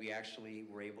then we actually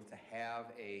were able to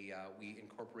have we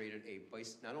incorporated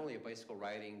not only a bicycle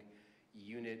riding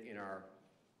unit in our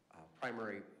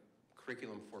primary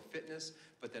curriculum for fitness,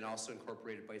 but then also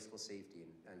incorporated bicycle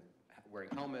safety and wearing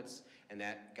helmets, and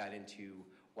that got into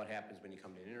what happens when you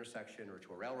come to an intersection or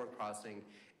to a railroad crossing,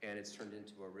 and it's turned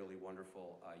into a really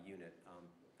wonderful unit,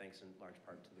 thanks in large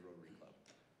part to the Rotary Club.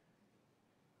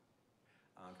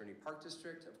 Gurnee Park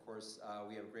District, of course,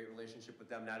 we have a great relationship with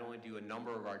them. Not only do a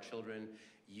number of our children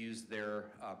use their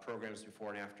programs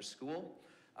before and after school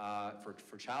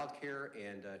for childcare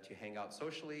and to hang out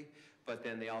socially, but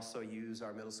then they also use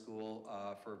our middle school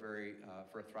for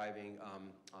a thriving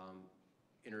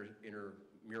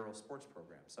intramural sports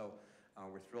program. So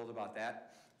we're thrilled about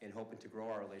that and hoping to grow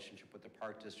our relationship with the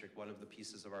Park District. One of the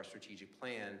pieces of our strategic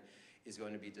plan is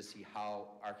going to be to see how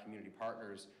our community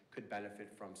partners could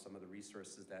benefit from some of the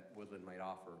resources that Woodland might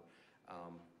offer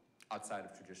outside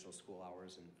of traditional school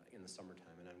hours and in the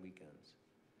summertime and on weekends.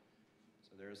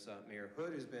 So there's Mayor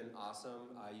Hood, who's been awesome.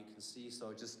 You can see,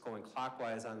 so just going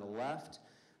clockwise on the left,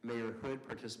 Mayor Hood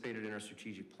participated in our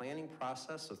strategic planning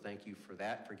process, so thank you for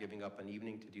that, for giving up an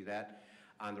evening to do that.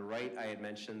 On the right, I had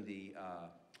mentioned the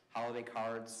holiday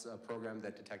cards program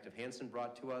that Detective Hansen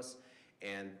brought to us,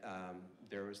 and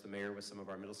there was the mayor with some of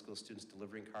our middle school students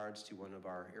delivering cards to one of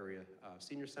our area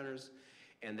senior centers.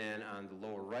 And then on the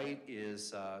lower right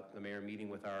is the mayor meeting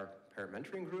with our parent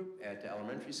mentoring group at the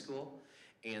elementary school.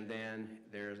 And then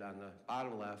there's on the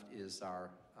bottom left is our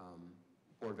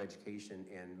Board of Education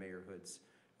and Mayor Hood's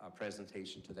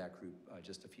presentation to that group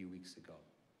just a few weeks ago.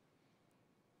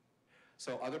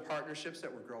 So other partnerships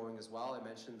that we're growing as well, I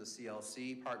mentioned the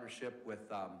CLC partnership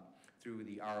with through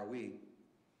the ROE.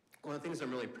 One of the things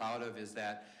I'm really proud of is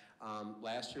that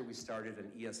last year we started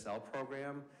an ESL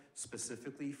program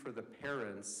specifically for the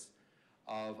parents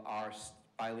of our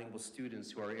bilingual students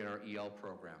who are in our EL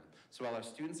program. So while our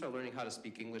students are learning how to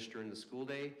speak English during the school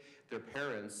day, their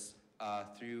parents,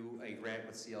 through a grant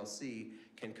with CLC,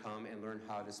 can come and learn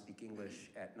how to speak English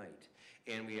at night.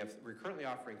 And we're currently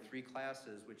offering 3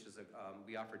 classes, which is,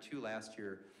 we offered 2 last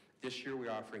year. This year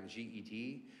we're offering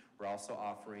GED. We're also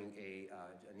offering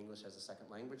an English as a second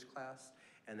language class.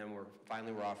 And then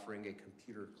we're offering a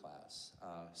computer class.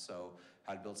 So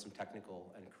how to build some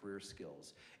technical and career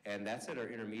skills. And that's at our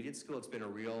intermediate school. It's been a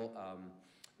real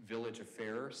village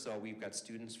affair. So we've got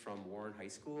students from Warren High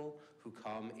School who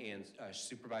come and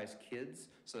supervise kids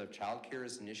so that childcare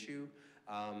is an issue.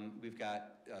 We've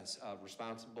got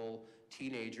responsible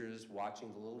teenagers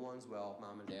watching the little ones while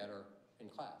mom and dad are in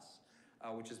class,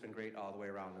 which has been great all the way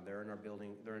around. And they're in our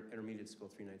building, they're in intermediate school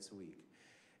 3 nights a week.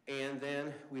 And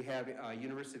then we have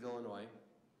University of Illinois.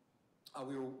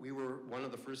 We were one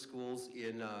of the first schools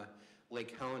in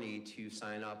Lake County to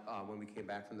sign up when we came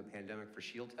back from the pandemic for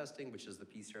shield testing, which is the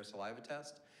PCR saliva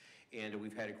test. And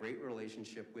we've had a great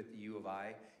relationship with the U of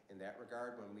I in that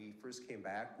regard. When we first came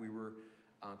back, we were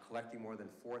collecting more than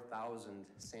 4,000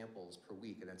 samples per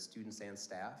week, and that's students and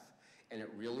staff. And it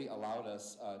really allowed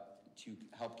us to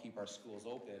help keep our schools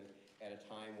open at a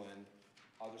time when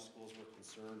other schools were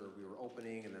concerned, or we were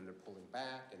opening and then they're pulling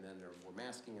back, and then we're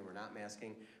masking and we're not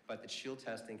masking. But the shield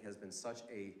testing has been such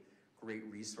a great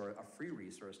resource, a free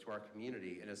resource to our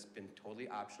community, and it's been totally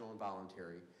optional and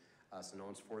voluntary. So no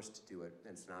one's forced to do it,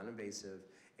 and it's non-invasive,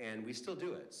 and we still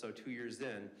do it. So 2 years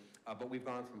in, but we've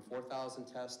gone from 4,000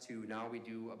 tests to now we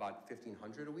do about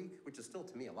 1,500 a week, which is still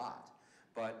to me a lot.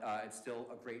 But it's still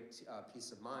a great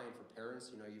peace of mind for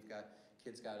parents. You know, you've got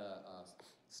kids got a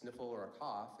sniffle or a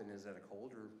cough, and is that a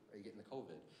cold or are you getting the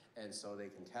COVID? And so they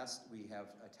can test. We have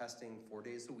testing 4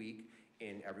 days a week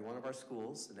in every one of our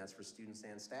schools, and that's for students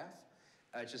and staff.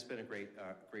 It's just been a great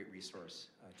resource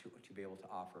to be able to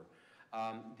offer.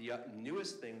 The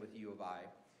newest thing with U of I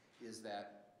is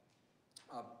that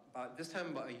this time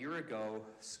about a year ago,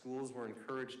 schools were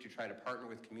encouraged to try to partner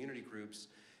with community groups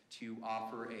to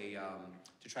offer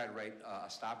to try to write a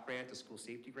STOP grant, a school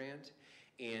safety grant.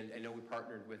 And I know we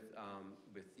partnered with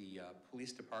the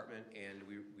police department, and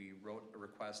we wrote a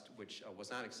request which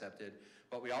was not accepted,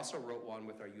 but we also wrote one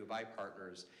with our U of I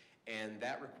partners, and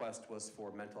that request was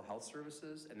for mental health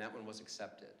services, and that one was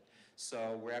accepted.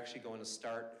 So we're actually going to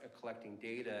start collecting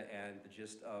data, and the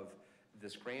gist of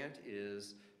this grant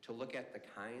is to look at the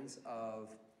kinds of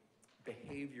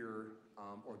behavior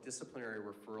or disciplinary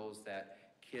referrals that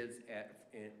kids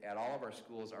at all of our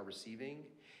schools are receiving,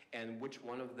 and which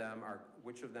of them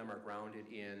are grounded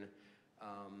in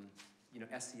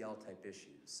SEL type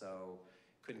issues. So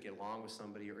couldn't get along with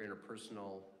somebody, or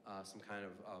interpersonal, some kind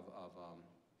of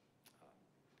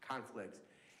conflict.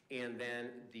 And then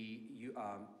the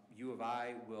U of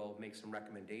I will make some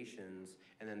recommendations,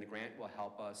 and then the grant will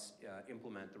help us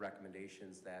implement the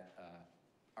recommendations that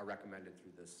are recommended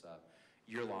through this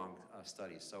year-long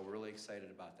study. So we're really excited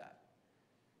about that.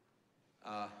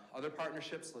 Other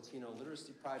partnerships, Latino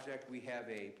Literacy Project. We have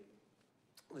a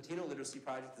Latino Literacy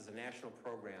Project is a national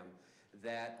program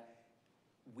that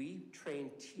we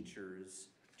train teachers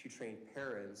to train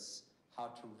parents how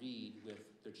to read with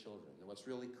their children. And what's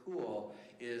really cool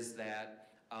is that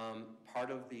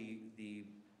part of the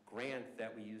grant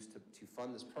that we use to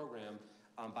fund this program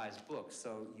buys books.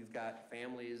 So you've got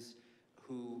families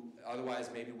who otherwise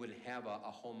maybe wouldn't have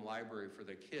a home library for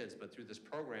their kids, but through this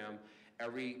program,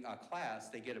 every class,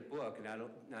 they get a book, and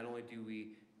not only do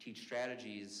we teach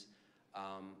strategies,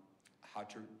 how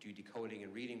to do decoding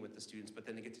and reading with the students, but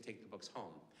then they get to take the books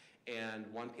home. And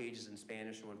one page is in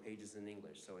Spanish and one page is in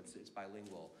English, so it's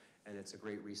bilingual, and it's a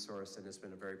great resource, and it's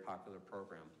been a very popular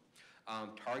program.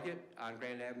 Target on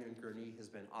Grand Avenue in Gurnee has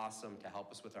been awesome to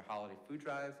help us with our holiday food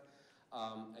drive.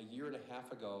 A year and a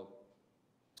half ago,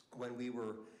 when we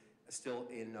were still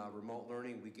in remote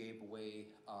learning, we gave away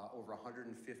over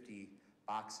 150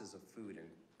 boxes of food, and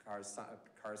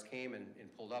cars came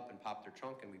and pulled up and popped their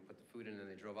trunk, and we put the food in and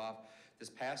they drove off. This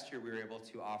past year, we were able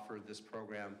to offer this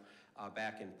program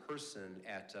back in person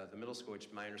at the middle school, which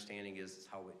my understanding is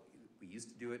how we used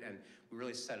to do it, and we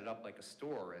really set it up like a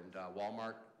store, and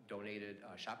Walmart donated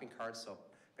shopping carts, so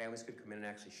families could come in and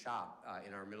actually shop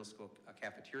in our middle school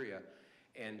cafeteria.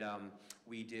 And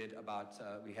we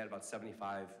had about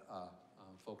 75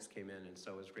 folks came in, and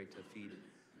so it was great to feed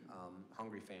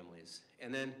hungry families.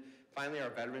 And then finally,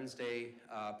 our Veterans Day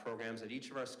programs at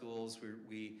each of our schools.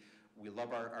 We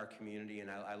love our community, and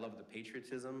I love the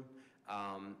patriotism.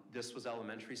 This was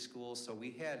elementary school, so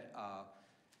we had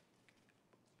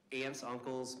aunts,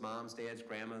 uncles, moms, dads,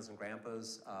 grandmas, and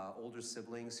grandpas, older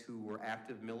siblings who were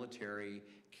active military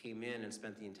came in and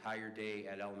spent the entire day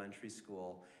at elementary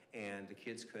school, and the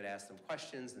kids could ask them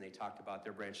questions, and they talked about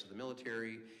their branch of the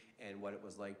military and what it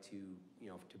was like to,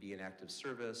 to be in active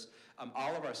service.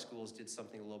 All of our schools did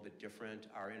something a little bit different.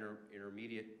 Our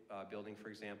intermediate building, for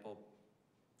example,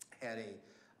 had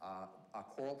a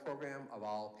choral program of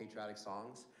all patriotic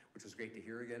songs, which was great to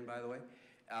hear again, by the way.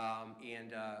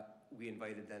 We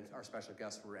invited then, our special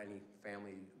guests were any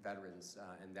family veterans,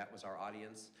 and that was our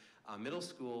audience. Middle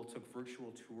school took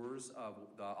virtual tours of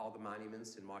all the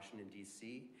monuments in Washington,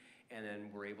 D.C., and then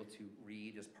were able to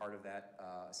read, as part of that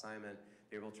assignment,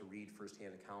 they were able to read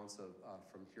firsthand accounts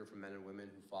from men and women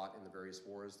who fought in the various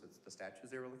wars, the statues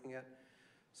they were looking at.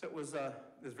 So it was a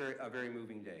very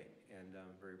moving day, and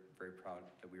very, very proud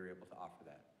that we were able to offer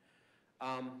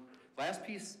that. Last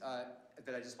piece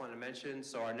that I just wanted to mention,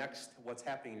 so what's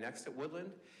happening next at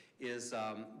Woodland is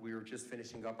we were just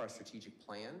finishing up our strategic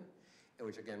plan,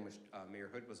 which Mayor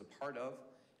Hood was a part of.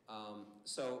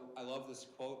 So I love this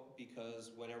quote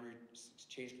because whenever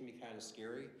change can be kind of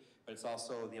scary, but it's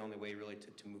also the only way really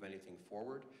to move anything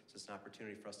forward. So it's an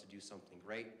opportunity for us to do something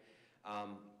great.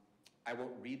 I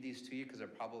won't read these to you because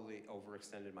I've probably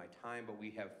overextended my time, but we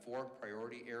have 4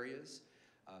 priority areas.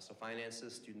 So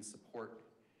finances, student support,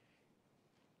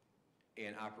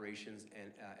 and operations,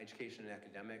 and education and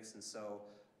academics. And so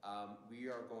we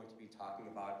are going to be talking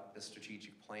about the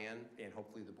strategic plan, and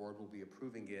hopefully the board will be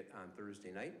approving it on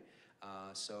Thursday night.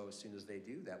 So as soon as they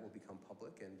do, that will become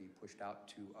public and be pushed out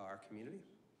to our community.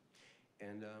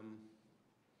 And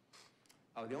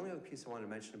the only other piece I want to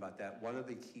mention about that, one of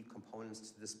the key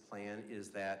components to this plan is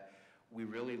that we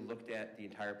really looked at the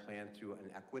entire plan through an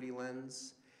equity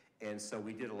lens. And so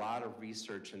we did a lot of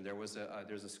research, and there's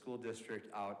a school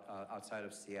district outside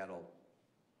of Seattle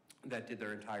that did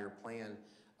their entire plan,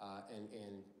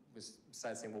 and was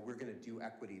besides saying, well, we're going to do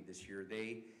equity this year.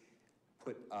 They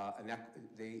put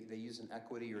they use an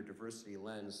equity or diversity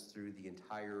lens through the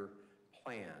entire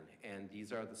plan, and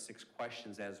these are the 6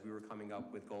 questions as we were coming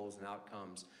up with goals and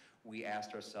outcomes. We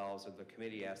asked ourselves, or the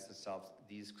committee asked itself,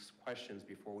 these questions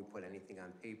before we put anything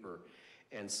on paper.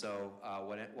 And so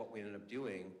what we ended up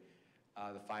doing,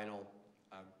 the final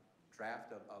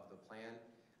draft of the plan,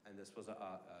 and this was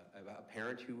a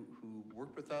parent who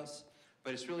worked with us,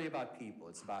 but it's really about people.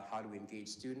 It's about how do we engage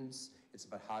students. It's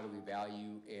about how do we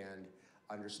value and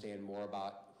understand more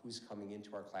about who's coming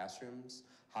into our classrooms.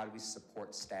 How do we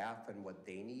support staff and what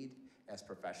they need as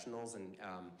professionals and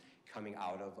coming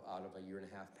out of a 1.5-year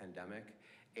pandemic.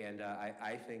 And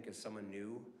I think as someone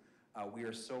new, we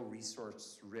are so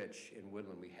resource rich in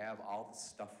Woodland. We have all the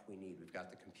stuff we need. We've got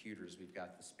the computers, we've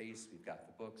got the space, we've got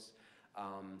the books.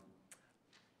 I'm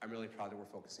really proud that we're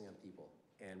focusing on people,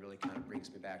 and really kind of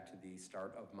brings me back to the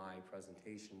start of my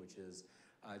presentation, which is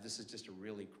this is just a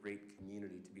really great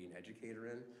community to be an educator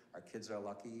in. Our kids are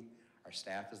lucky, our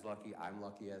staff is lucky, I'm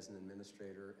lucky as an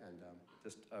administrator, and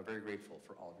just very grateful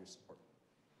for all of your support.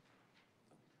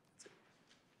 That's it.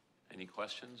 Any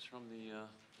questions from the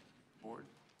board?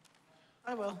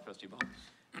 I will. Trustee Bones?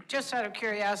 Just out of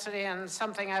curiosity, and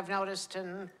something I've noticed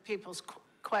in people's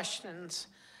questions,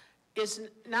 is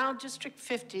now District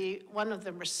 50 one of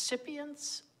the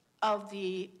recipients of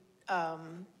the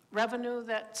revenue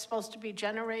that's supposed to be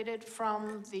generated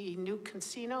from the new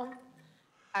casino?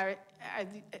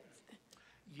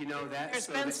 You know, There's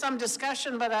been some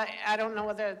discussion, but I don't know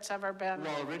whether it's ever been.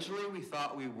 Well, originally we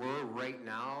thought we were. Right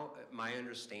now, my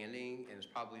understanding, and it's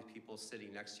probably people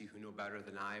sitting next to you who know better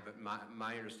than I, but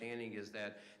my understanding is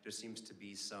that there seems to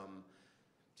be some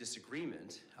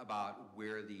disagreement about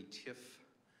where the TIF,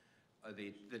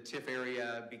 the TIF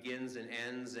area begins and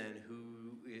ends, and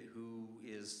who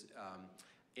is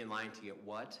in line to get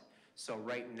what. So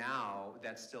right now,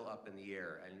 that's still up in the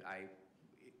air, and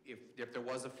if there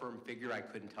was a firm figure, I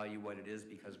couldn't tell you what it is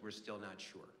because we're still not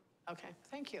sure. Okay,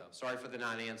 thank you. Sorry for the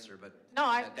non-answer, but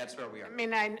No, that's where we are. I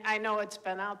mean, I know it's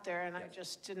been out there, and I Yes.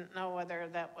 just didn't know whether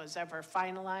that was ever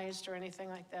finalized or anything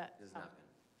like that. It has not been.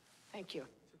 Thank you.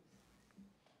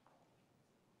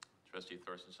 Trustee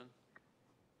Thorstensen?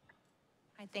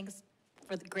 Hi, thanks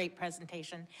for the great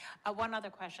presentation. One other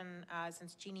question,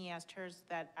 since Jeannie asked hers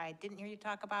that I didn't hear you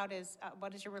talk about is,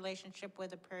 what is your relationship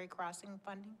with the Prairie Crossing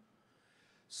funding?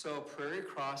 So Prairie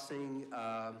Crossing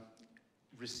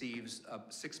receives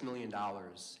 $6 million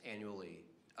annually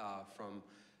from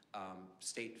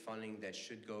state funding that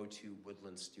should go to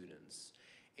Woodland students.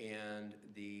 And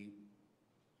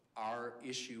our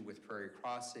issue with Prairie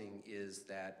Crossing is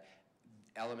that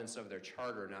elements of their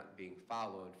charter are not being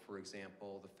followed. For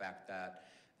example, the fact that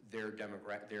their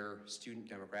student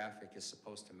demographic is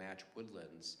supposed to match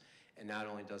Woodlands. And not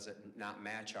only does it not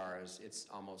match ours, it's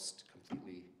almost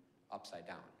completely upside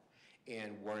down.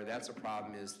 And where that's a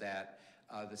problem is that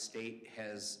the state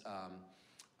has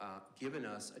given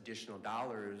us additional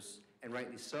dollars, and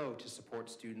rightly so, to support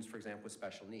students, for example, with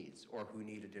special needs or who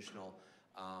need additional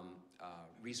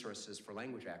resources for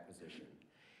language acquisition.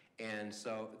 And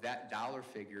so that dollar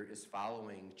figure is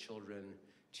following children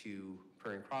to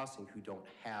Prairie Crossing who don't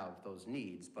have those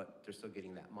needs, but they're still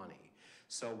getting that money.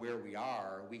 So where we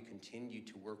are, we continue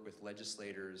to work with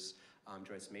legislators.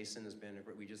 Joyce Mason has been,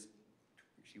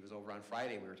 she was over on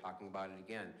Friday, we were talking about it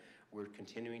again. We're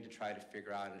continuing to try to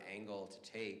figure out an angle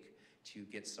to take to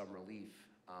get some relief.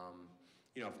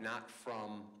 You know, if not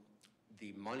from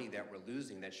the money that we're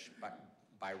losing, that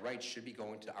by rights should be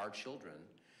going to our children.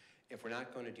 If we're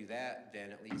not going to do that,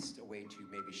 then at least a way to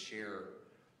maybe share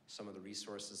some of the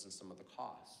resources and some of the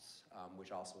costs,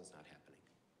 which also is not happening.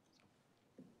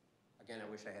 So, again, I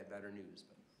wish I had better news.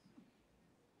 But.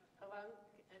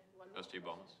 Trustee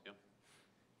Bowles, yeah.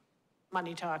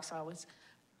 Money talks always.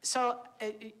 So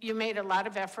you made a lot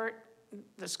of effort,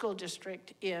 the school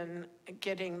district, in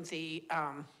getting the,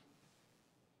 on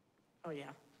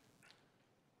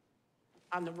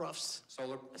the roofs.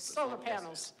 Solar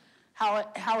panels. How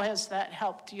has that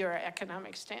helped your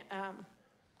economic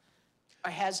or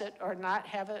has it or not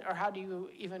have it, or how do you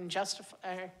even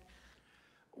justify?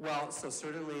 Well, so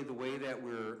certainly the way that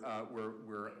we're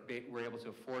able to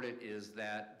afford it is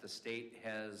that the state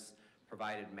has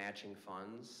provided matching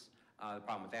funds. The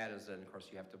problem with that is then, of course,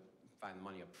 you have to find the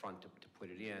money up front to put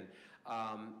it in.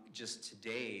 Just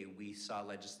today, we saw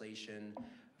legislation,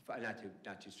 not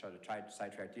to try to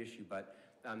sidetrack the issue, but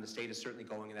the state is certainly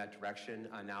going in that direction.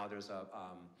 Now there's a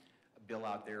bill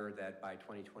out there that by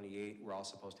 2028, we're all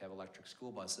supposed to have electric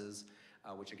school buses,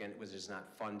 which again, is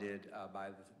not funded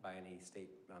by any state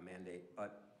mandate.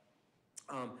 But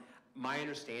my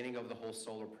understanding of the whole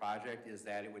solar project is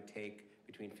that it would take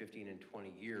between 15 and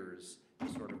 20 years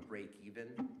to sort of break even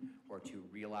or to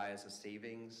realize a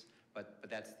savings, but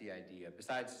that's the idea.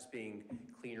 Besides just being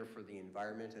cleaner for the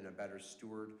environment and a better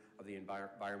steward of the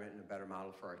environment and a better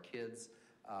model for our kids,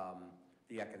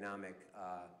 the economic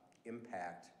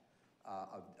impact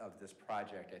of this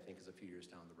project, I think, is a few years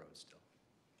down the road still.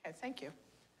 Okay, thank you.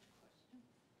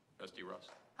 Trustee Ross.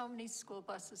 How many school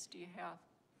buses do you have?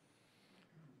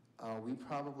 We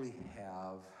probably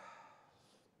have,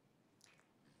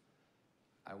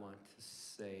 I want to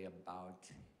say about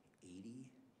 80,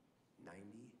 90,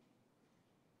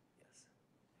 yes.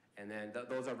 And then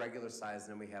those are regular size,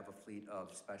 and then we have a fleet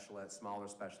of smaller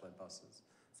special ed buses.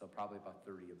 So probably about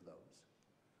 30 of those.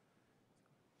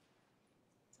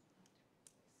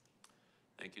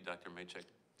 Thank you, Dr. Maychek.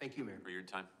 Thank you, Mayor. For your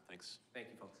time. Thanks. Thank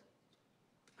you, folks.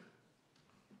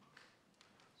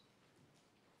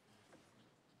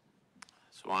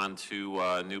 So on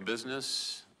to new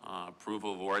business,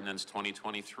 approval of ordinance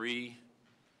 2023.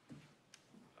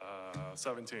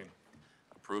 17.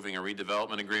 Approving a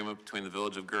redevelopment agreement between the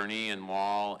Village of Gurnee and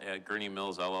Mall at Gurnee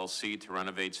Mills LLC to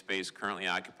renovate space currently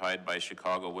occupied by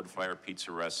Chicago Woodfire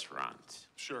Pizza Restaurant.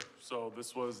 Sure. So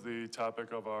this was the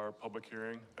topic of our public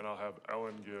hearing, and I'll have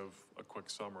Ellen give a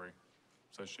quick summary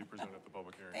since she presented at the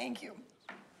public hearing. Thank you.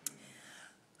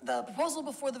 The proposal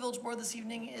before the village board this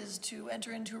evening is to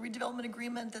enter into a redevelopment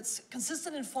agreement that's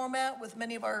consistent in format with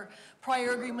many of our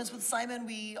prior agreements with Simon.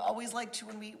 We always like to,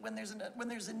 when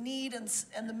there's a need,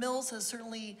 and the Mills has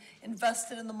certainly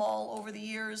invested in the mall over the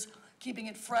years, keeping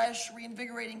it fresh,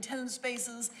 reinvigorating tenant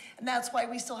spaces, and that's why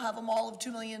we still have a mall of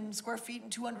 2 million square feet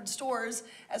and 200 stores,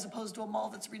 as opposed to a mall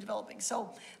that's redeveloping.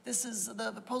 So this is,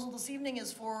 the proposal this evening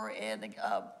is for an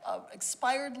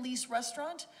expired lease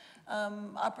restaurant,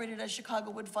 operated as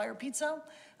Chicago Woodfire Pizza,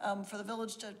 for the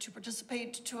village to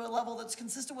participate to a level that's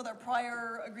consistent with our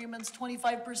prior agreements,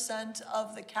 25%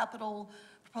 of the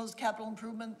proposed capital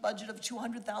improvement budget of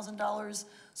 $200,000.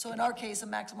 So in our case, a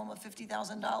maximum of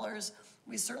 $50,000.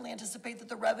 We certainly anticipate that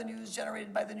the revenues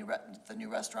generated by the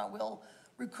new restaurant will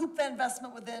recoup that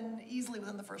investment easily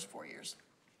within the first 4 years.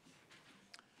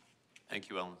 Thank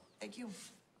you, Ellen. Thank you.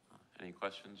 Any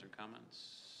questions or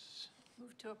comments?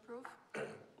 Move to approve.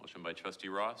 Motion by Trustee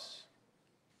Ross,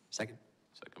 Second.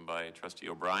 second by Trustee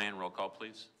O'Brien. Roll call,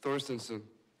 please. Thorstenson.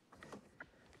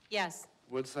 Yes.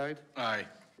 Woodside. Aye.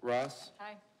 Ross.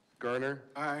 Aye. Garner.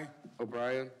 Aye.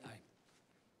 O'Brien. Aye.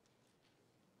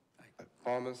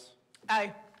 Thomas.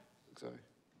 Aye. 6 aye.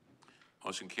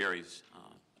 Motion carries.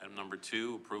 Item number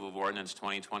 2, approval of ordinance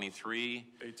 2023,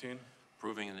 18.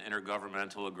 approving an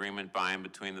intergovernmental agreement by and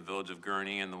between the Village of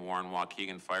Gurnee and the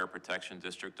Warren-Waukegan Fire Protection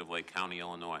District of Lake County,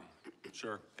 Illinois.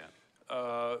 Sure. Yeah.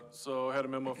 So I had a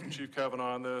memo from Chief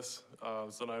Kavanaugh on this.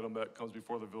 It's an item that comes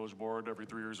before the village board every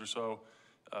 3 years or so.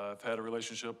 I've had a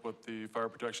relationship with the Fire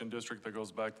Protection District that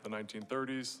goes back to the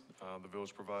 1930s. The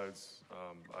village provides,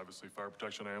 obviously, fire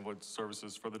protection and ambulance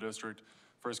services for the district.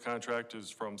 First contract is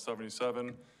from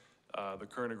 '77. The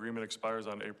current agreement expires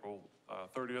on April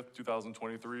 30th,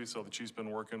 2023. So the chief's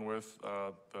been working with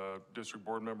the district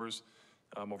board members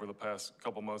over the past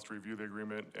couple months to review the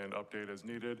agreement and update as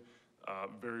needed.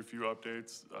 Very few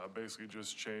updates, basically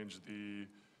just change the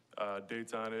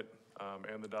dates on it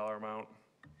and the dollar amount.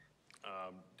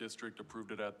 District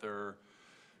approved it at their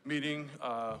meeting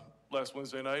last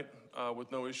Wednesday night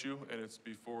with no issue, and it's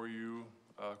before you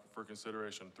for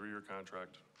consideration, 3-year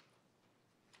contract.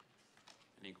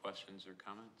 Any questions or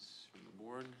comments from the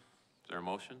board? Is there a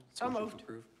motion? So moved.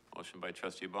 Approve. Motion by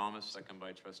trustee Balmas, second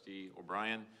by trustee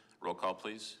O'Brien. Roll call,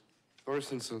 please.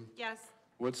 Thorstenson. Yes.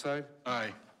 Woodside.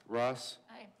 Aye. Ross.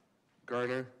 Aye.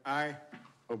 Garner. Aye.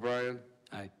 O'Brien.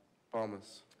 Aye.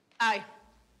 Thomas. Aye.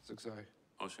 6 aye.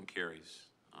 Motion carries.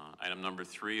 Item number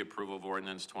 3, approval of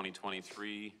ordinance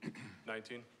 2023,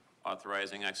 19.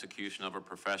 authorizing execution of a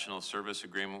professional service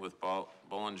agreement with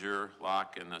Bollinger,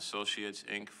 Locke and Associates,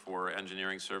 Inc. for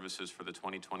engineering services for the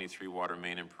 2023 water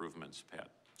main improvements. Pat?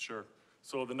 Sure.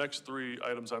 So the next 3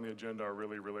 items on the agenda are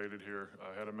really related here.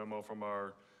 I had a memo from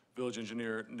our village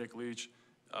engineer, Nick Leach.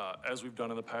 As we've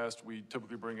done in the past, we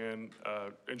typically bring in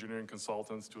engineering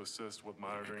consultants to assist with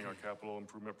monitoring our capital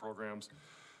improvement programs.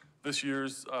 This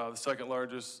year's the second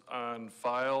largest on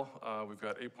file. We've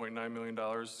got $8.9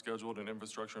 million scheduled in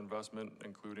infrastructure investment,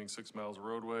 including 6 miles of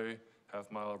roadway,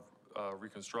 half-mile of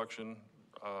reconstruction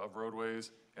of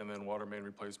roadways, and then water main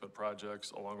replacement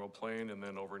projects along Old Plain and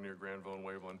then over near Granville and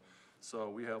Waveland. So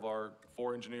we have our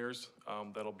 4 engineers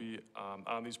that'll be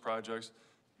on these projects,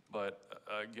 but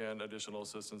again, additional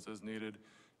assistance is needed.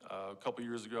 A couple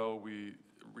years ago, we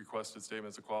requested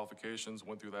statements of qualifications,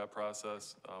 went through that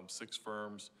process. 6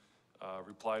 firms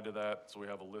replied to that, so we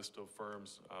have a list of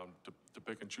firms to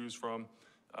pick and choose from.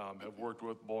 Have worked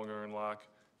with Bollinger and Locke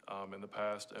in the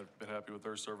past, have been happy with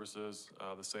their services.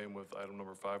 The same with item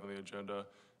number 5 on the agenda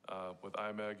with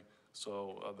IMEG.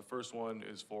 So the first one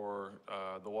is for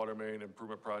the water main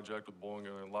improvement project with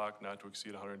Bollinger and Locke, not to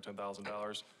exceed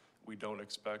 $110,000. We don't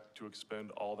expect to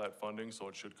expend all that funding, so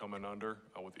it should come in under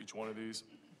with each one of these.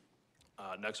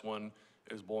 Next one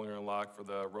is Bollinger and Locke for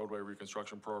the roadway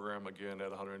reconstruction program, again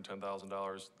at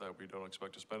 $110,000 that we don't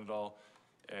expect to spend it all.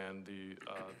 And the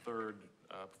third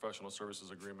professional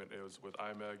services agreement is with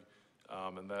IMEG,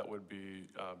 and that would be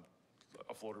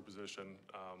a floater position,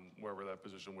 wherever that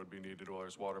position would be needed, whether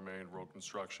it's water main, road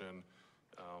construction,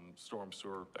 storm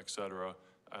sewer, et cetera,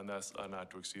 and that's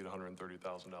not to exceed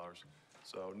 $130,000.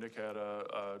 So Nick had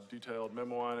a detailed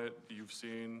memo on it. You've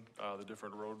seen the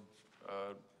different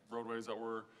roadways that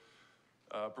we're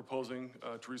proposing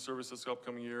to resurface this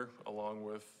upcoming year, along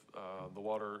with the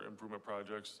water improvement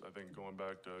projects. I think going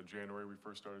back to January, we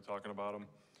first started talking about them.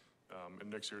 And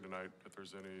Nick's here tonight if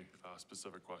there's any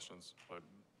specific questions, but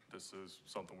this is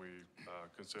something we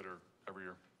consider every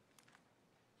year.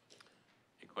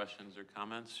 Any questions or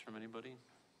comments from anybody?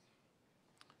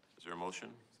 Is there a motion?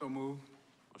 So move.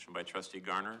 Motion by trustee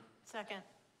Garner, Second.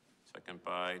 second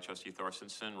by trustee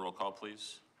Thorstenson. Roll call,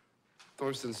 please.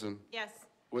 Thorstenson. Yes.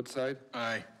 Woodside.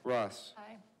 Aye. Ross.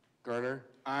 Aye. Garner.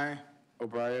 Aye.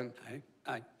 O'Brien. Aye.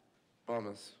 Aye.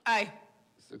 Thomas. Aye.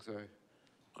 6 aye.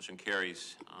 Motion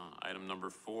carries. Item number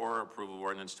 4, approval of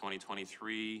ordinance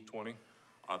 2023, 20.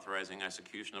 authorizing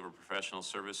execution of a professional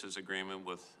services agreement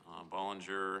with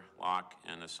Bollinger, Locke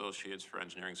and Associates for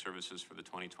engineering services for the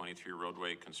 2023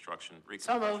 roadway construction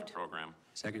reconstruction moved. program.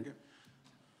 Second.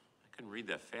 I couldn't read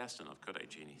that fast enough, could I,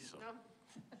 Jeannie? So,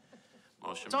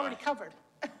 motion It's already by, covered.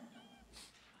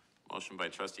 motion by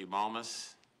trustee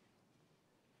Balmas,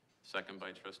 second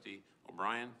by trustee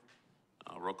O'Brien.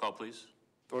 Roll call, please.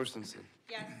 Thorstenson.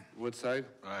 Yes. Woodside.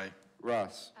 Aye.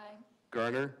 Ross. Aye.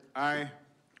 Garner. Aye.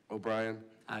 O'Brien.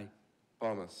 Aye.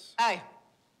 Thomas. Aye.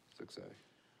 6 aye.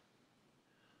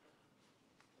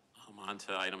 On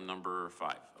to item number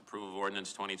 5, approval of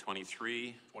ordinance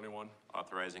 2023, 21.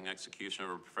 authorizing execution of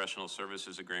a professional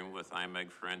services agreement with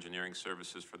IMEG for engineering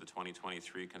services for the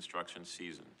 2023 construction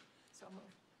season. So moved.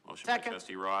 Motion by Second.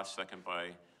 trustee Ross, second by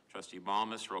trustee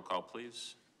Balmas. Roll call,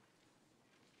 please.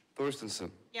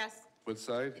 Thorstenson. Yes.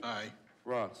 Woodside. Aye.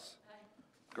 Ross.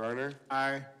 Aye. Garner.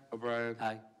 Aye. O'Brien.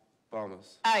 Aye.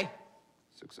 Thomas. Aye.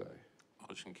 6 aye.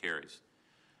 Motion carries.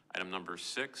 Item number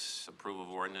 6, approval of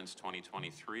ordinance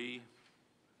 2023.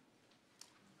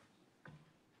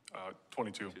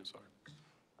 22, sorry.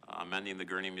 Amending the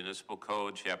Gurnee Municipal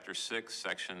Code, Chapter 6,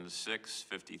 Sections 6,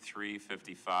 53,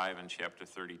 55, and Chapter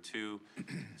 32,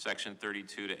 Section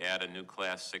 32 to add a new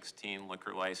Class 16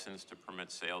 liquor license to permit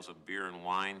sales of beer and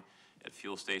wine at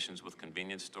fuel stations with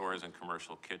convenience stores and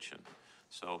commercial kitchen.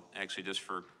 So actually, just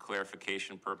for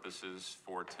clarification purposes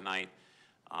for tonight,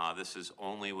 this is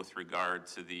only with regard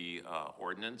to the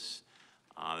ordinance.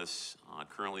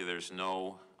 Currently, there's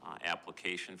no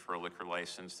application for a liquor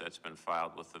license that's been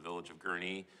filed with the Village of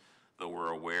Gurnee, though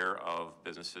we're aware of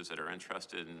businesses that are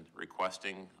interested in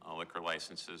requesting liquor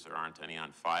licenses. There aren't any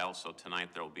on file, so tonight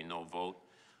there will be no vote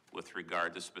with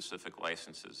regard to specific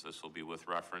licenses. This will be with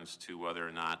reference to whether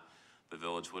or not the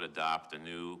village would adopt a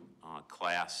new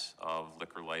class of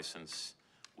liquor license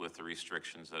with the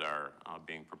restrictions that are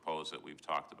being proposed that we've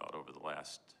talked about over the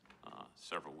last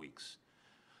several weeks.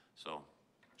 So.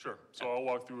 Sure. So I'll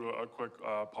walk through a quick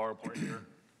PowerPoint here.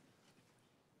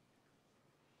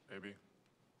 Maybe.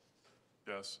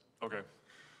 Yes. Okay.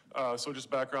 So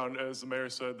just background, as the mayor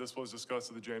said, this was discussed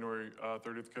at the January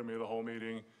 30th Committee of the Whole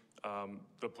meeting.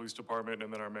 The police department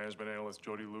and then our management analyst,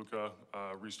 Jody Luca,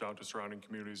 reached out to surrounding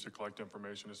communities to collect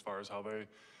information as far as how they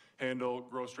handle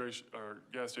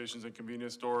gas stations and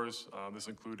convenience stores. This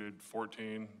included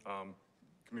 14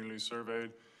 communities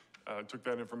surveyed. Took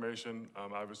that information,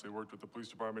 obviously worked with the police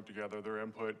department to gather their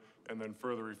input, and then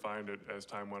further refined it as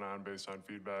time went on based on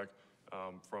feedback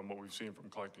from what we've seen from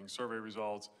collecting survey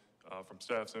results, from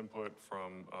staff's input,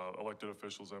 from elected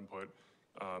officials' input.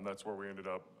 That's where we ended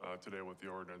up today with the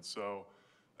ordinance. So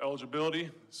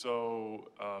eligibility,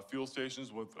 fuel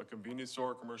stations with a convenience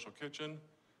store, commercial kitchen,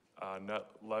 not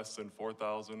less than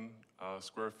 4,000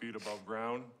 square feet above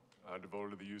ground, devoted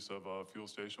to the use of a fuel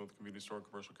station with convenience store and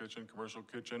commercial kitchen. Commercial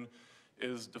kitchen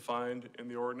is defined in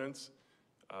the ordinance.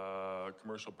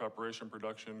 Commercial preparation,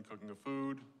 production, cooking of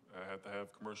food, have to have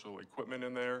commercial equipment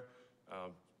in there.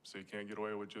 So you can't get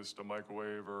away with just a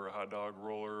microwave or a hot dog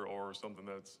roller or something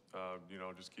that's,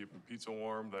 just keeping pizza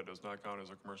warm. That does not count as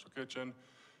a commercial kitchen.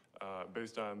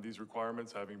 Based on these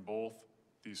requirements, having both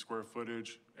the square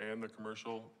footage and the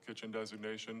commercial kitchen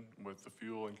designation with the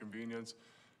fuel and convenience,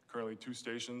 currently 2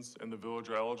 stations in the village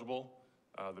are eligible.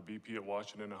 The BP at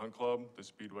Washington and Hunt Club, the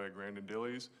Speedway at Grand and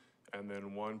Dilly's, and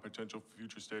then 1 potential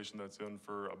future station that's in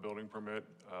for a building permit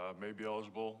may be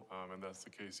eligible, and that's the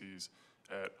Casey's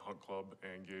at Hunt Club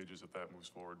and Gage's if that moves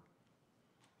forward.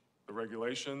 The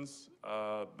regulations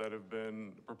that have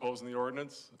been proposed in the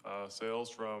ordinance, sales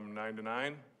from 9 to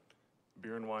 9,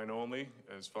 beer and wine only.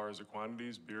 As far as the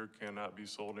quantities, beer cannot be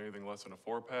sold anything less than a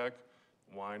 4-pack,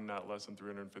 wine not less than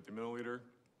 350 milliliter.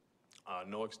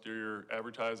 No exterior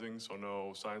advertising, so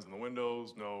no signs in the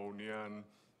windows, no neon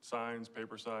signs,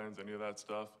 paper signs, any of that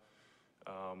stuff.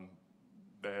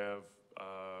 They have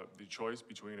the choice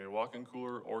between a walk-in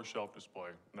cooler or shelf display,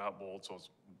 not both, so it's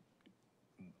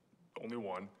only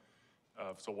one.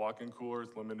 So walk-in cooler is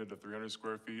limited to 300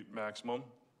 square feet maximum.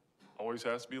 Always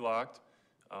has to be locked.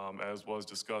 As was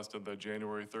discussed at the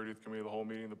January 30th Committee of the Whole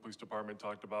meeting, the police department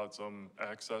talked about some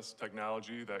access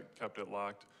technology that kept it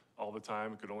locked all the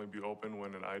time. It could only be open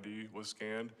when an ID was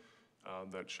scanned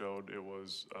that showed it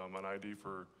was an ID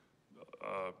for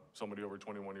somebody over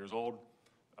 21 years old.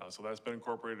 So that's been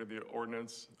incorporated in the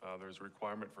ordinance. There's a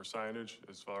requirement for signage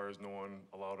as far as no one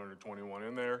allowed under 21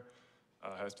 in there.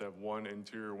 Has to have 1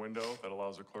 interior window that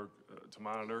allows the clerk to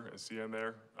monitor and see in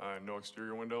there, no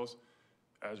exterior windows.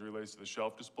 As it relates to the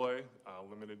shelf display,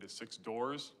 limited to 6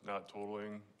 doors, not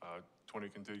totaling 20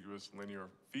 contiguous linear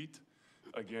feet.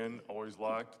 Again, always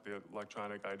locked. The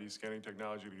electronic ID scanning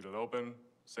technology to get it open.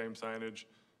 Same signage,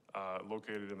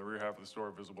 located in the rear half of the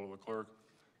store, visible to the clerk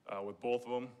with both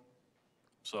of them.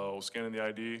 So scanning the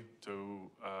ID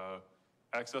to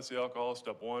access the alcohol,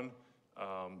 step 1.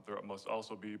 There must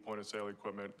also be point of sale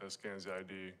equipment that scans the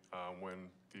ID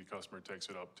when the customer takes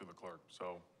it up to the clerk.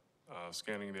 So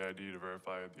scanning the ID to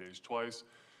verify the age twice.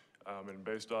 And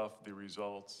based off the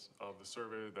results of the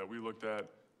survey that we looked at,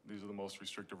 these are the most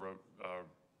restrictive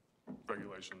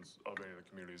regulations of any of the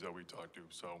communities that we talked to.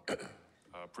 So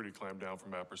pretty clamped down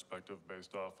from that perspective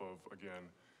based off of, again,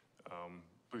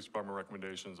 police department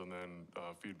recommendations and then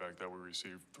feedback that we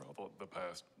received throughout the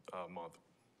past month.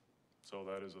 So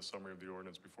that is a summary of the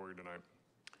ordinance before you tonight.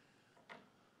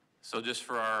 So just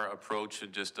for our approach,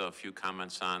 just a few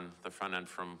comments on the front end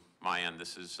from my end.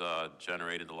 This has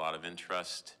generated a lot of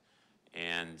interest,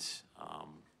 and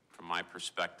from my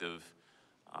perspective,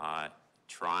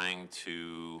 trying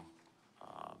to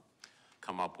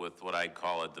come up with what I'd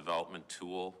call a development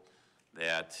tool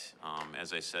that,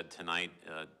 as I said tonight,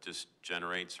 just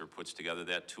generates or puts together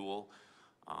that tool,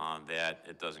 that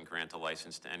it doesn't grant a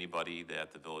license to anybody,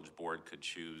 that the village board could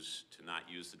choose to not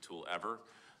use the tool ever,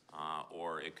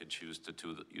 or it could choose to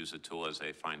use the tool as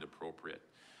they find appropriate.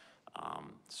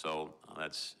 So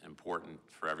that's important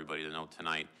for everybody to know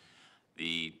tonight.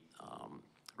 The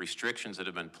restrictions that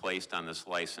have been placed on this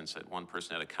license, that one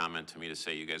person had a comment to me to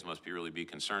say, you guys must be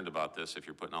concerned about this if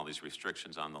you're putting all these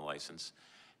restrictions on the license.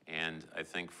 And I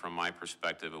think from my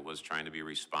perspective, it was trying to be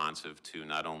responsive to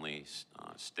not only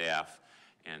staff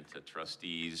and to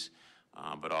trustees,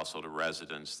 but also to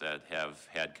residents that have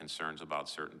had concerns about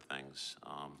certain things.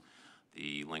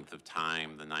 The length of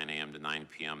time, the 9 a.m. to 9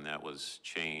 p.m. that was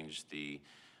changed, the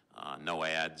no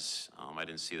ads. I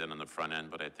didn't see that on the front end,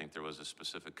 but I think there was a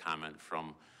specific comment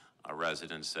from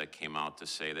residents that came out to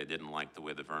say they didn't like the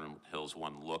way the Vernon Hills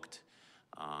one looked,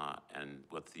 and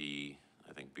with the,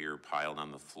 I think, beer piled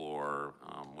on the floor,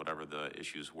 whatever the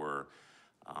issues were,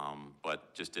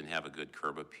 but just didn't have a good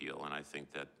curb appeal. And I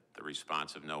think that the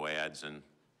response of no ads and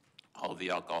all of the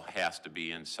alcohol has to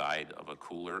be inside of a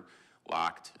cooler,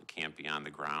 locked. It can't be on the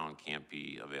ground, can't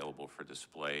be available for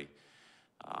display.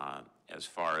 As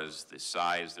far as the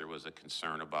size, there was a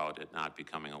concern about it not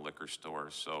becoming a liquor store.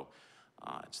 So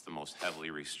it's the most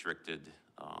heavily restricted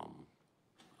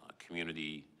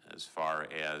community as far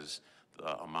as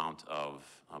the amount of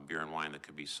beer and wine that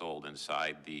could be sold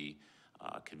inside the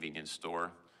convenience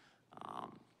store.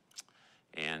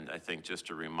 And I think just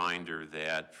a reminder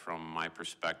that from my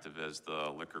perspective as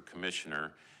the liquor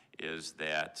commissioner is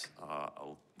that a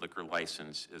liquor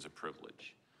license is a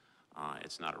privilege.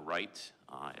 It's not a right.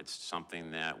 It's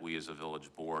something that we as a village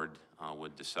board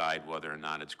would decide whether or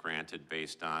not it's granted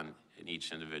based on in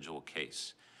each individual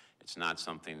case. It's not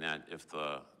something that if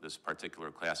this particular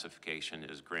classification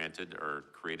is granted or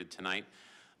created tonight,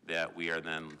 that we are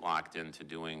then locked into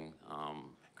doing,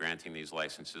 granting these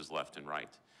licenses left and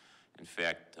right. In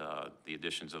fact, the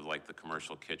additions of like the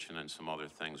commercial kitchen and some other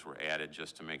things were added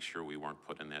just to make sure we weren't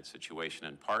put in that situation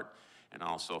in part, and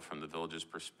also from the village's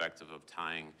perspective of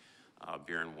tying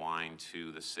beer and wine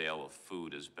to the sale of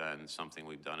food has been something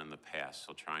we've done in the past,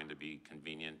 so trying to be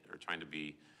convenient or trying to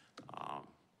be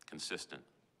consistent.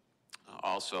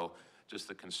 Also, just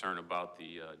the concern about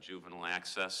the juvenile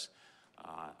access.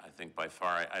 I think by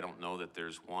far, I don't know that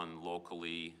there's one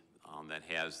locally that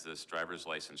has this driver's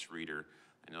license reader.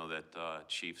 I know that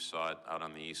Chief saw it out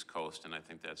on the East Coast, and I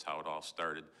think that's how it all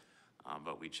started.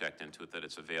 But we checked into it that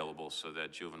it's available so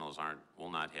that juveniles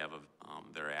will not have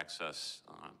their access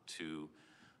to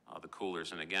the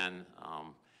coolers. And again,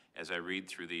 as I read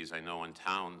through these, I know in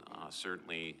town,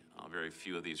 certainly very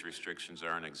few of these restrictions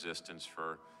are in existence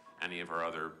for any of our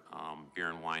other beer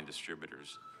and wine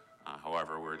distributors.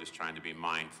 However, we're just trying to be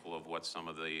mindful of what some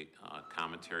of the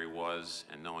commentary was,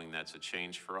 and knowing that's a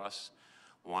change for us,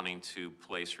 wanting to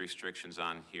place restrictions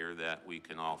on here that we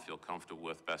can all feel comfortable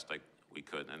with best we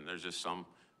could. And there's just some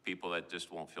people that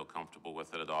just won't feel comfortable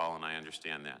with it at all, and I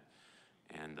understand that.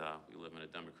 And we live in a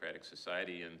democratic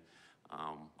society, and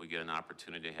we get an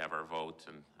opportunity to have our vote,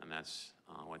 and that's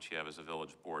what you have as a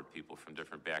village board, people from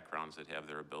different backgrounds that have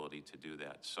their ability to do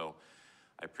that. So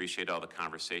I appreciate all the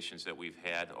conversations that we've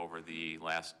had over the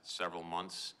last several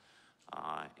months,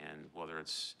 and whether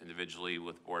it's individually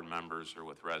with board members or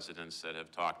with residents that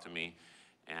have talked to me,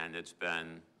 and it's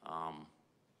been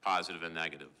positive and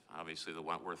negative. Obviously, the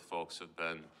Wentworth folks have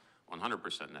been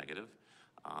 100% negative,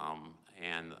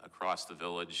 and across the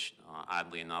village,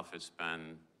 oddly enough, it's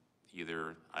been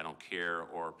either I don't care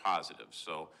or positive.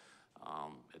 So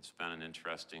it's been an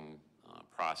interesting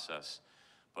process,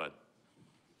 but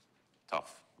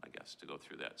tough, I guess, to go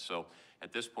through that. So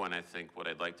at this point, I think what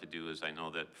I'd like to do is, I know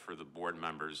that for the board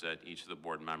members, that each of the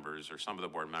board members or some of the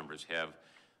board members have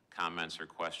comments or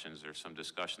questions or some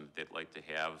discussion that they'd like to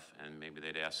have, and maybe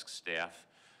they'd ask staff.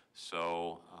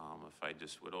 So if I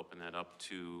just would open that up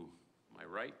to my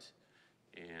right,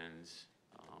 and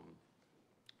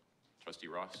Trustee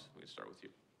Ross, we can start with you.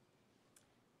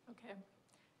 Okay.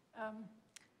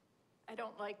 I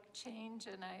don't like change,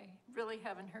 and I really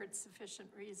haven't heard sufficient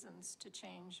reasons to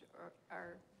change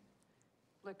our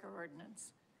liquor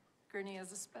ordinance. Gurnee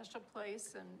is a special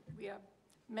place, and we have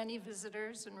many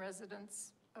visitors, and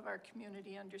residents of our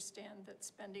community understand that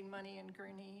spending money in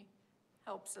Gurnee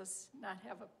helps us not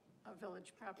have a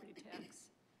village property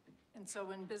tax. And so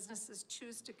when businesses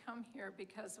choose to come here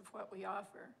because of what we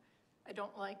offer, I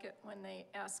don't like it when they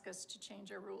ask us to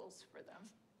change our rules for them.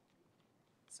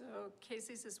 So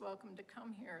Casey's is welcome to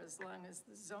come here as long as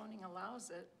the zoning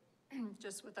allows it,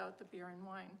 just without the beer and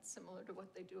wine, similar to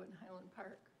what they do in Highland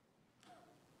Park.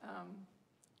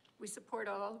 We support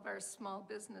all of our small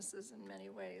businesses in many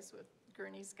ways with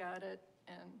Gurney's Got It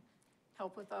and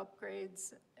help with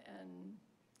upgrades and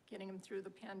getting them through the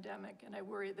pandemic. And I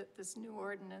worry that this new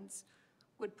ordinance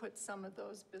would put some of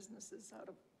those businesses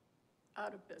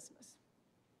out of business.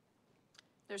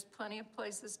 There's plenty of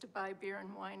places to buy beer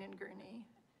and wine in Gurnee,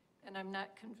 and I'm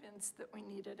not convinced that we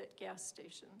need it at gas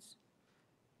stations.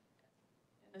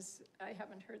 As I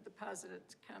haven't heard the positive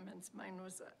comments, mine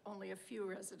was only a few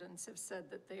residents have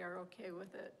said that they are okay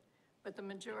with it, but the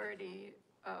majority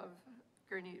of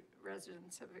Gurnee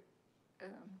residents have,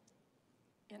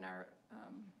 in our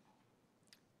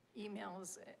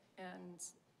emails and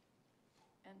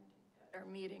our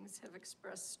meetings, have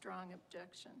expressed strong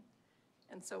objection.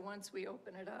 And so once we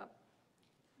open it up,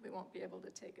 we won't be able to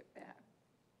take it back.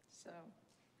 So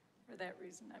for that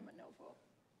reason, I'm a no vote.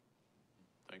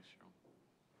 Thanks, Cheryl.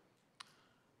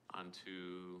 On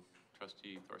to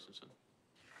trustee Thorstensen.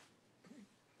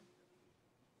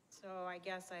 So I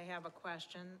guess I have a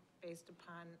question based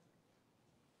upon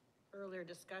earlier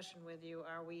discussion with you.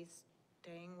 Are we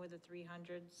staying with a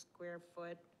 300 square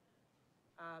foot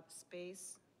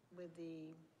space with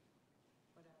the,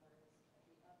 whatever,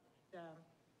 the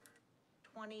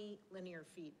 20 linear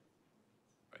feet?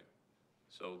 Right.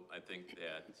 So I think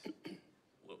that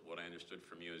what I understood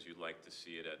from you is you'd like to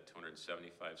see it at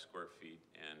 275 square feet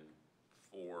and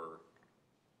 4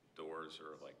 doors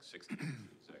or like 60 feet.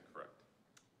 Is that correct?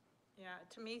 Yeah,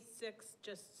 to me, 6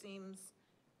 just seems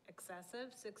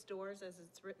excessive, 6 doors as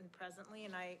it's written presently,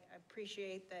 and I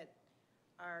appreciate that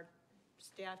our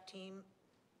staff team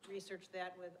researched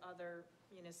that with other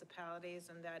municipalities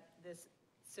and that this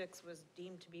 6 was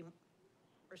deemed to be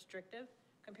restrictive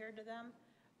compared to them.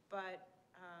 But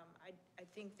I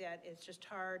think that it's just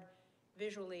hard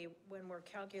visually when we're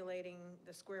calculating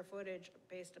the square footage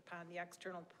based upon the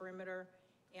external perimeter,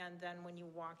 and then when you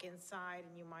walk inside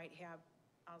and you might have,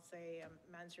 I'll say, a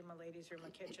men's room, a ladies' room, a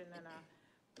kitchen, and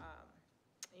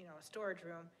a storage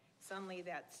room, suddenly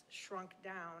that's shrunk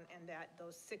down, and that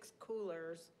those 6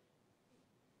 coolers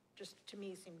just to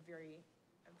me seem very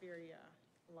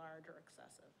large or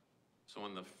excessive. So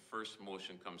when the first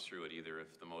motion comes through,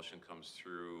 if the motion comes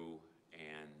through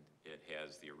and it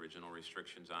has the original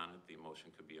restrictions on it, the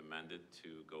motion could be amended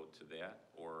to go to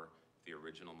that, or the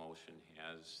original motion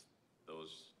has the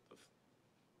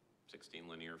 16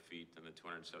 linear feet and the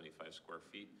 275 square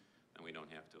feet, then we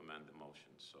don't have to amend the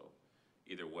motion. So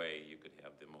either way, you could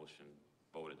have the motion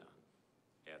voted on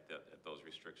at those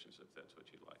restrictions if that's what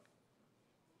you'd like.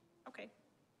 Okay.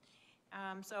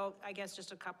 So I guess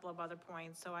just a couple of other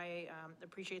points. So I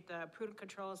appreciate the prudent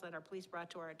controls that our police brought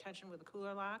to our attention with the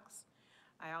cooler locks.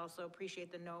 I also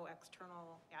appreciate the no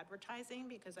external advertising,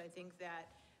 because I think that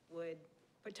would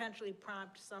potentially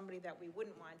prompt somebody that we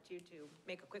wouldn't want to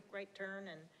make a quick right turn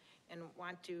and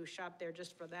want to shop there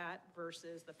just for that,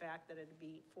 versus the fact that it'd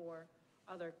be for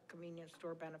other convenience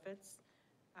store benefits.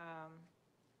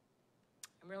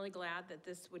 I'm really glad that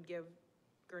this would give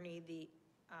Gurnee the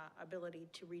ability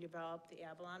to redevelop the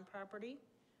Avalon property.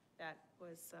 That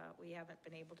was, we haven't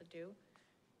been able to do.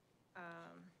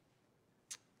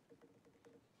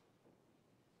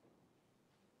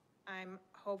 I'm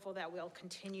hopeful that we'll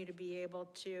continue to be able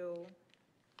to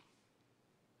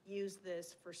use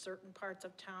this for certain parts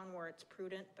of town where it's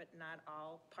prudent, but not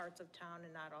all parts of town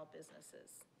and not all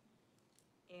businesses.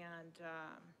 And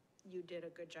you did a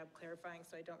good job clarifying,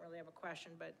 so I don't really have a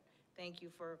question, but thank you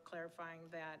for clarifying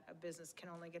that a business can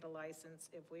only get a license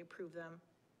if we approve them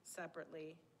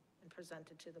separately and present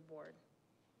it to the board.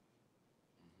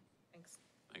 Thanks.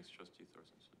 Thanks, trustee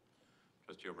Thorstensen.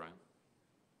 Trustee O'Brien.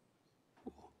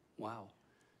 Wow.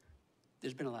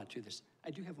 There's been a lot to this. I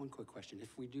do have one quick question.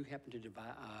 If we do happen to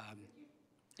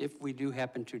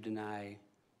deny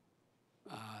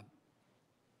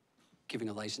giving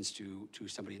a license to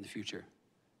somebody in the future,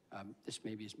 this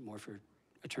maybe is more for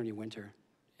Attorney Winter.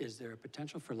 Is there a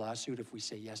potential for lawsuit if we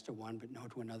say yes to one but no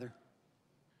to another?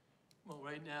 Well,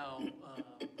 right now, this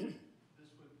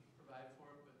would provide for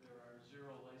it, but there are 0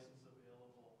 licenses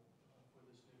available for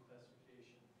this new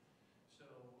classification. So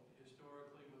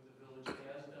historically, what the village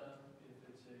has done, if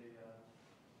it's a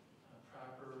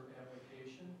proper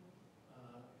application,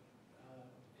 a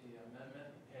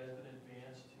amendment has been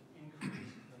advanced to increase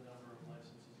the number of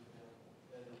licenses available.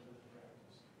 That has been the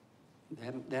practice.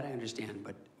 That I understand,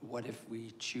 but what if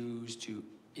we choose to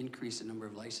increase the number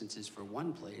of licenses for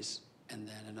one place and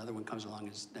then another one comes along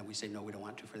and then we say, no, we don't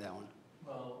want to for that one?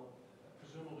 Well,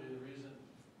 presumably the reason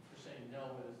for saying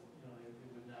no is, it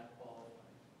would not qualify.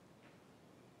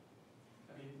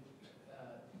 I mean,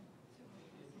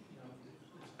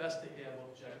 it's best to have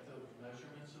objective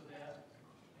measurements of that.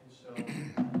 And so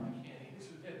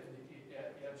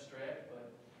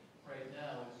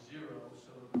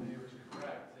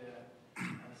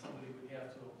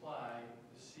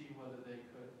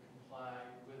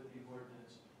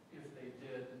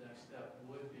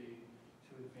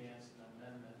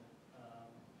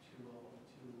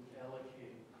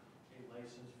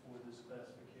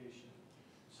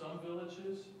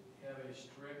villages have a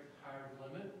strict hard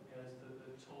limit as to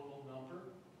the total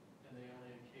number, and they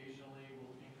only occasionally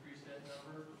will increase that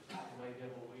number. They might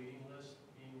have a waiting list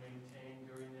being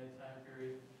maintained during that time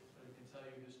period, but I can tell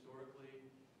you historically,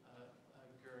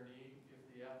 Gurnee, if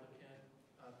the applicant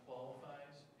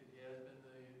qualifies, it has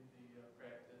been the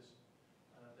practice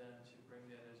then to bring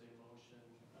that as a motion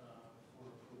for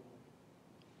approval.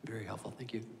 Very helpful,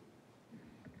 thank you.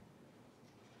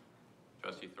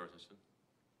 Trustee Thorstensen?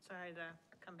 Sorry to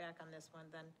come back on this one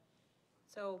then.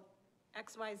 So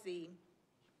XYZ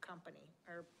company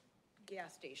or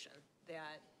gas station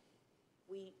that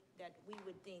we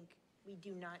would think we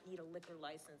do not need a liquor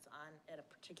license on at a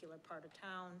particular part of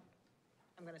town.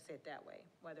 I'm gonna say it that way,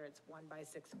 whether it's one by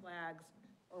Six Flags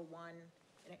or one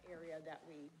in an area that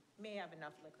we may have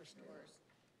enough liquor stores.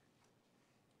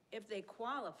 If they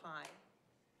qualify,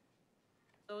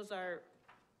 those are,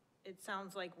 it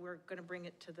sounds like we're gonna bring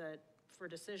it to for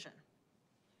decision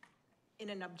in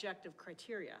an objective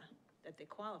criteria that they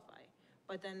qualify.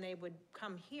 But then they would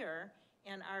come here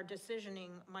and our decisioning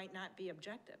might not be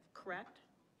objective, correct?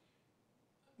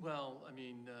 Well, I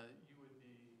mean, you would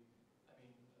be, I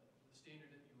mean, the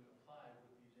standard that you would apply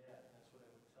would be that, and that's what I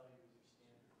would tell you is the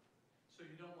standard. So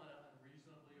you don't want to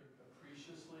unreasonably or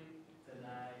capriciously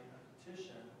deny a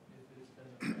petition if it's been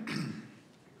the practice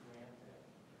to grant that.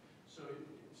 So,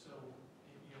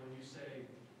 you know, when you say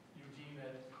you deem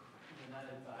it not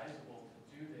advisable to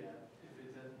do that if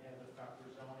it doesn't have the proper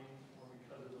zoning or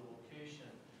because of the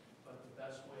location, but the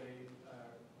best way,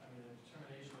 I mean, a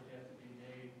determination would have to be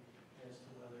made as to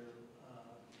whether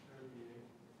there would be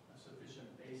a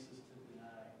sufficient basis to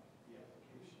deny the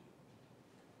application.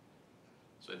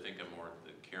 So I think more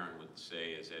that Karen would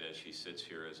say is that as she sits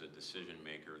here as a decision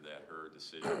maker, that her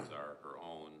decisions are her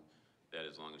own, that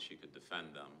as long as she could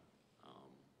defend them.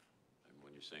 And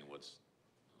when you're saying what's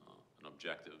an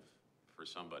objective for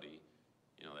somebody,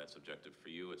 you know, that's objective for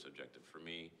you, it's objective for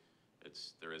me.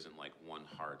 There isn't like one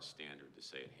hard standard to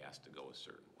say it has to go a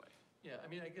certain way. Yeah, I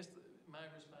mean, I guess my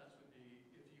response would be,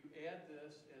 if you add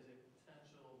this as a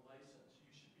potential license,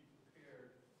 you should be prepared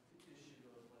to issue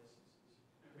those licenses.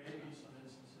 There may be some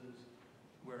instances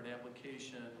where an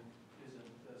application isn't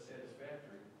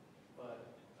satisfactory,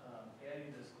 but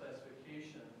adding this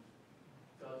classification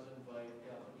does invite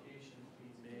applications to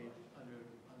be made under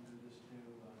this new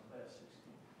Class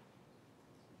 16.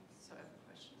 So I have a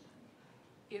question.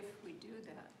 If we do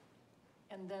that,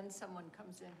 and then someone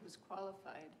comes in who's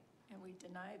qualified, and we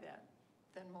deny that,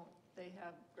 then won't they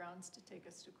have grounds to take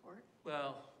us to court?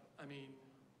 Well, I mean,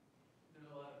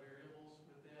 there's a lot of variables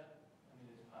with that. I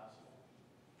mean, it's possible.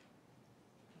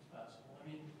 It's possible. I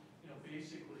mean, you know,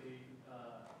 basically,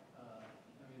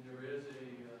 I mean, there is a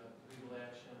legal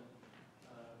action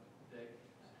that,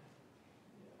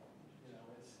 you know,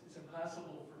 it's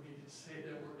impossible for me to say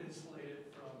that we're insulated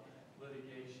from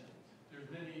litigation. There's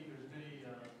many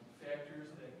factors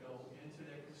that go into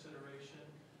that consideration.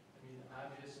 I mean,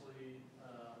 obviously,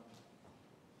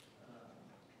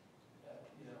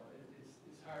 you know,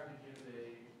 it's hard to give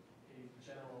a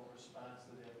general response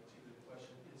to that particular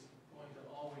question. It's going to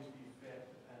always be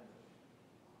fact dependent.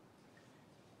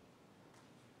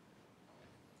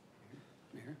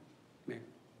 Mayor?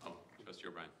 Oh, Trustee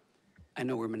O'Brien. I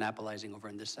know we're monopolizing over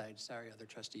on this side. Sorry, other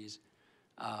trustees.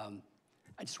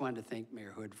 I just wanted to thank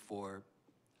Mayor Hood for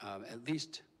at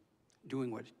least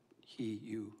doing what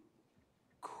you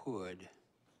could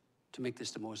to make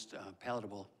this the most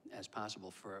palatable as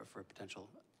possible for a potential,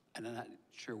 and I'm not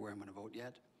sure where I'm going to vote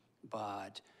yet,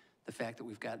 but the fact that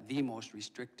we've got the most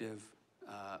restrictive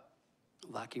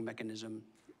locking mechanism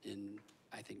in,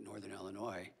 I think, Northern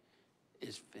Illinois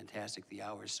is fantastic, the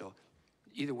hours. So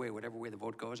either way, whatever way the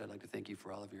vote goes, I'd like to thank you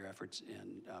for all of your efforts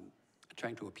in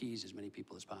trying to appease as many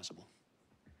people as possible.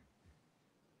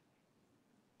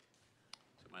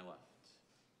 To my left.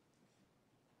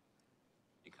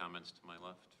 Any comments to my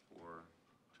left for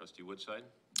Trustee Woodside?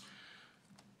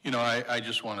 You know, I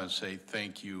just want to say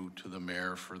thank you to the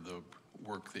mayor for the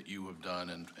work that you have done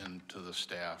and to the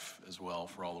staff as well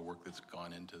for all the work that's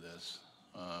gone into this.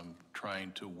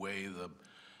 Trying to weigh the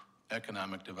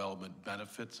economic development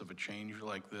benefits of a change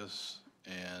like this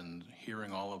and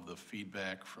hearing all of the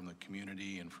feedback from the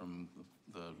community and from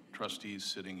the trustees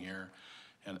sitting here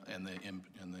and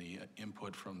the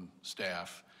input from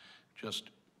staff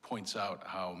just points out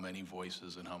how many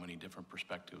voices and how many different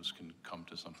perspectives can come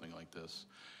to something like this.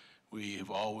 We have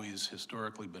always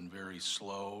historically been very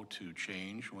slow to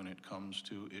change when it comes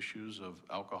to issues of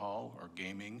alcohol or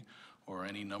gaming or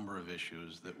any number of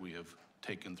issues that we have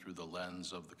taken through the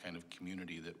lens of the kind of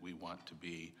community that we want to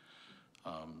be.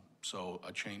 So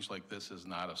a change like this is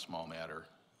not a small matter.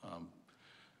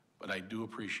 But I do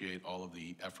appreciate all of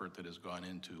the effort that has gone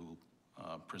into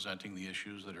presenting the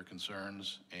issues that are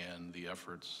concerns and the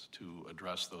efforts to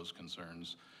address those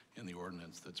concerns in the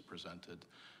ordinance that's presented.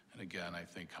 And again, I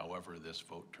think however this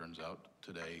vote turns out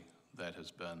today, that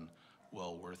has been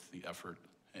well worth the effort,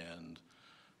 and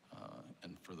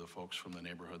for the folks from the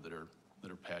neighborhood that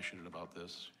are passionate about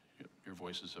this, your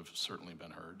voices have certainly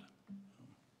been heard.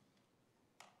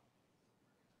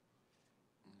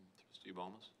 Trustee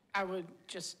Bomas? I would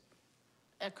just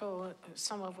echo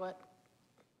some of what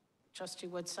Trustee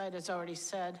Woodside has already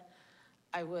said.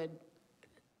 I would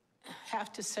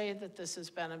have to say that this has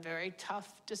been a very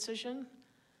tough decision,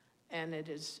 and it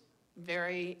is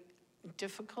very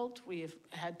difficult. We have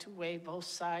had to weigh both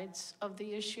sides of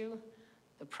the issue,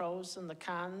 the pros and the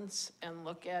cons, and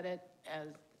look at it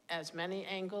as many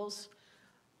angles.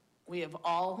 We have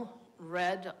all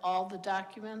read all the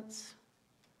documents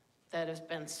that have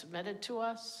been submitted to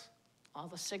us, all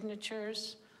the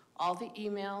signatures, all the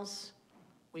emails.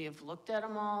 We have looked at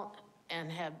them all and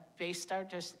have based our,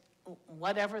 just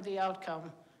whatever the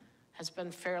outcome has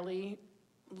been fairly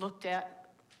looked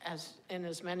at in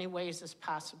as many ways as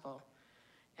possible.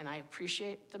 And I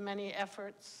appreciate the many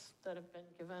efforts that have been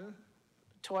given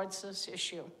towards this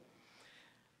issue.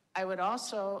 I would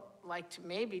also like to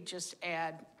maybe just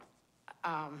add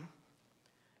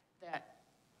that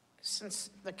since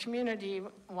the community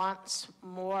wants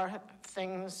more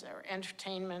things or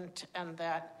entertainment, and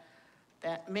that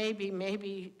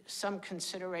maybe some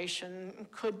consideration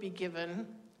could be given.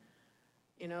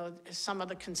 You know, some of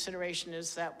the consideration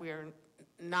is that we're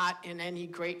not in any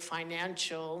great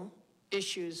financial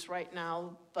issues right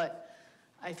now, but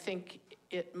I think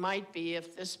it might be,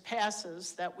 if this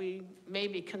passes, that we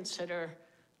maybe consider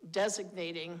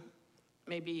designating,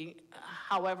 maybe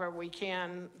however we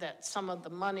can, that some of the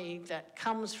money that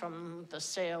comes from the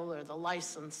sale or the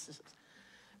license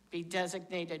be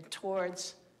designated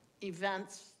towards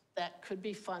events that could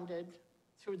be funded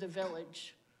through the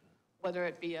village, whether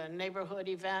it be a neighborhood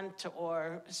event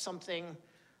or something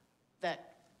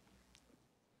that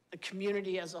the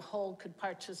community as a whole could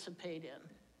participate in.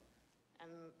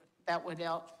 And that would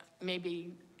help,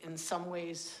 maybe in some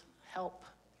ways help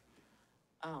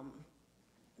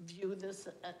view this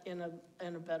in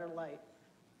a better light.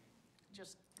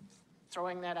 Just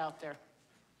throwing that out there.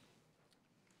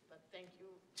 But thank you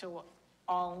to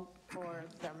all for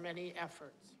their many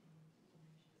efforts.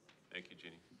 Thank you,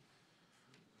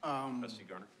 Jeannie. Trustee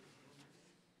Gurnee?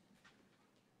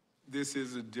 This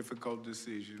is a difficult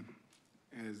decision,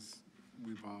 as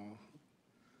we've all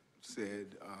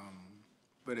said.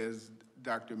 But as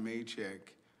Dr.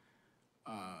 Maycheck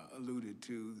alluded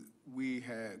to,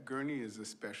 Gurnee is a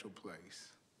special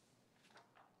place.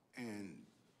 And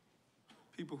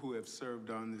people who have served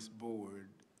on this board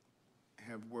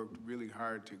have worked really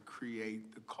hard to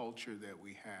create the culture that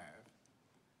we have.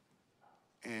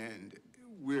 And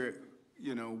we're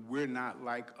not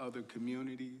like other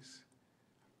communities.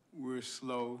 We're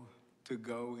slow to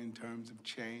go in terms of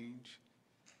change.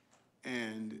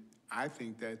 And I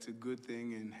think that's a good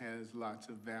thing and has lots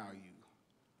of value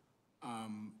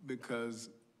because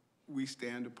we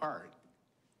stand apart.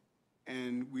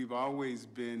 And we've always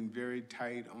been very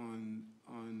tight on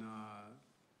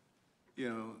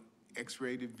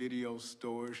X-rated video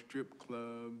stores, strip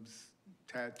clubs,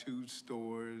 tattoo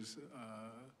stores,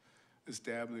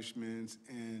 establishments,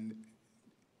 and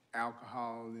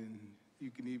alcohol, and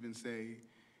you can even say,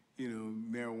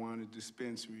 marijuana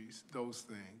dispensaries, those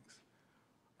things.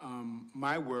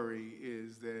 My worry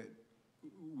is that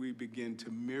we begin to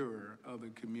mirror other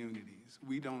communities.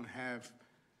 We don't have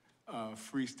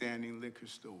freestanding liquor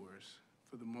stores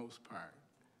for the most part.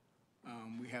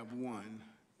 We have one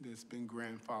that's been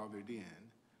grandfathered in.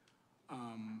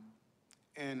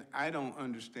 And I don't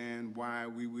understand why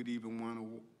we would even want to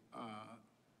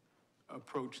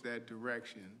approach that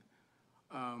direction.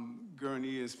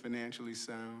 Gurnee is financially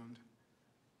sound.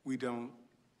 We don't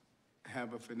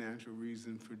have a financial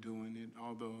reason for doing it,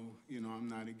 although, I'm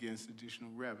not against additional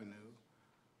revenue.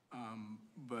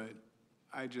 But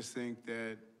I just think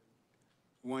that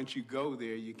once you go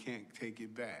there, you can't take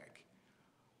it back.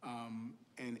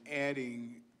 And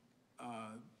adding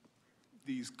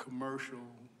these commercial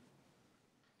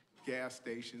gas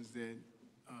stations that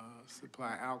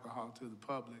supply alcohol to the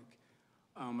public,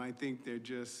 I think they're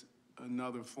just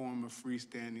another form of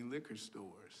freestanding liquor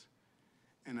stores.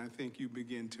 And I think you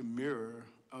begin to mirror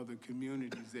other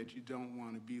communities that you don't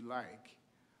want to be like.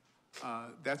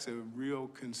 That's a real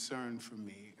concern for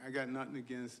me. I got nothing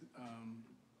against,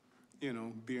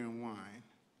 beer and wine.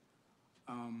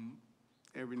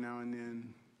 Every now and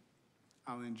then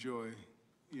I'll enjoy,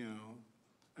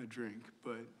 a drink,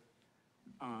 but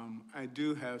I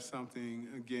do have something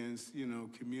against,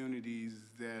 communities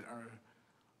that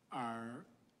are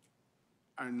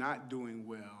not doing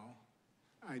well.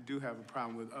 I do have a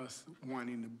problem with us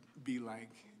wanting to be like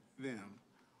them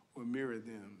or mirror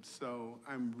them. So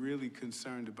I'm really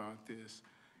concerned about this.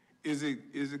 Is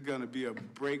it gonna be a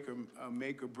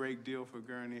make or break deal for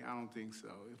Gurnee? I don't think so.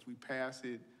 If we pass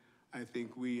it, I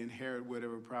think we inherit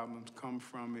whatever problems come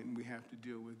from it, and we have to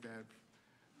deal with that,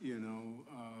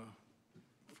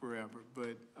 forever.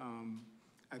 But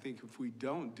I think if we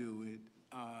don't do it,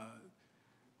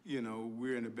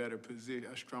 we're in a better position,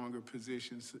 a stronger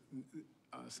position,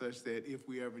 such that if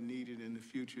we ever need it in the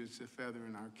future, it's a feather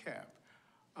in our cap.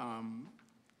 I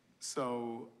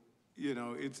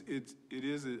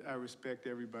respect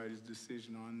everybody's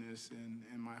decision on this,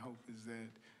 and my hope is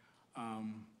that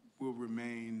we'll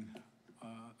remain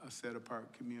a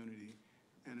set-apart community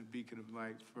and a beacon of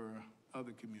light for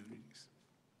other communities.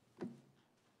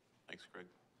 Thanks, Greg.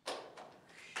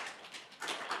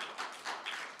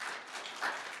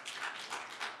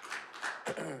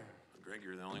 Greg,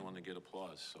 you're the only one to get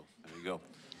applause, so there you go.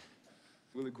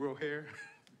 Will it grow hair?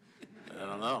 I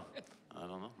don't know,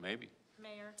 maybe.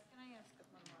 Mayor, can I ask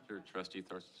one more? Sure, Trustee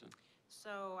Thorstensen.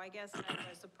 So I guess I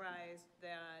was surprised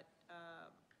that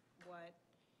what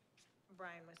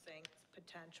Brian was saying is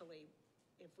potentially,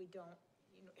 if we don't,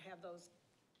 have those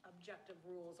objective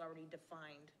rules already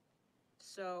defined.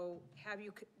 So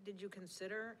did you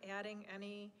consider adding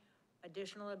any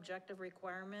additional objective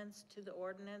requirements to the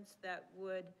ordinance that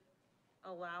would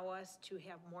allow us to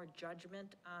have more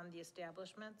judgment on the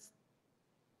establishments?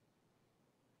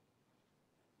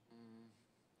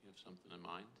 You have something in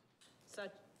mind?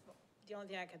 The only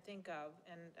thing I could think of,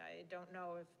 and I don't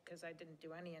know if, because I didn't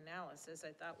do any analysis,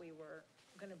 I thought we were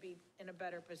gonna be in a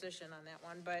better position on that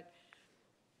one, but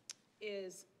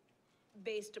is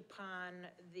based upon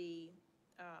the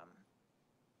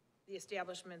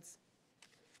establishment's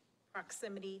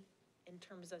proximity in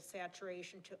terms of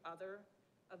saturation to other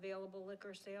available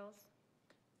liquor sales.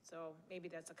 So maybe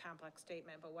that's a complex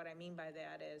statement, but what I mean by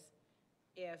that is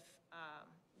if,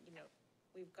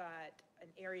 we've got an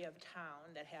area of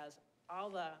town that has all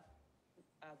the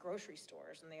grocery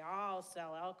stores and they all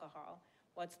sell alcohol,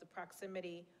 what's the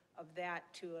proximity of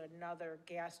that to another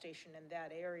gas station in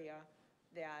that area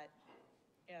that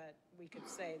we could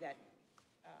say that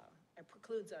it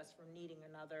precludes us from needing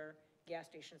another gas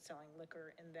station selling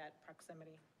liquor in that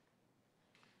proximity?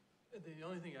 The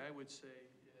only thing I would say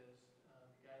is the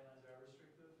guidelines are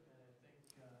restrictive, and I think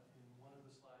in one of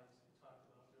the slides, it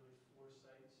talked about really 4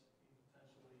 sites being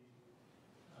potentially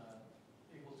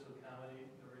able to accommodate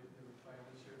the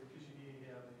requirements here, because you need to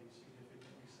have a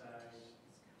significantly sized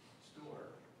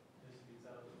store. It has to be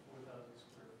 4,000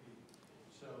 square feet.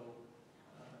 So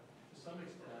to some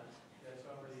extent, that's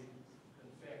already been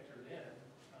factored in.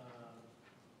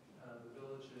 The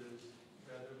village is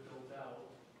rather built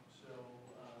out, so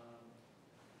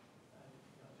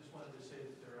I just wanted to say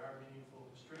that there are meaningful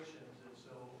restrictions, and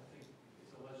so I think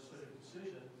it's a legislative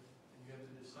decision, and you have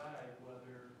to decide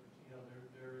whether,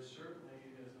 there is certainly,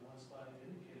 as the one slide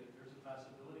indicated, there's a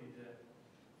possibility that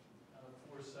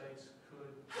 4 sites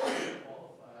could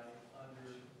qualify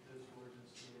under this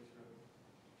ordinance the way it's written.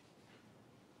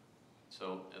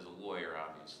 So, as a lawyer,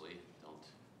 obviously, don't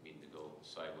mean to go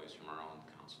sideways from our own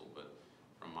counsel, but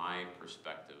from my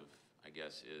perspective, I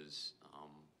guess, is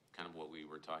kind of what we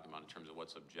were talking about in terms of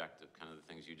what's objective, kind of the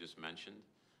things you just mentioned.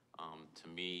 To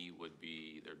me, would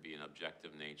be, there'd be an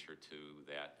objective nature to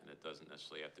that, and it doesn't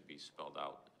necessarily have to be spelled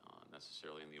out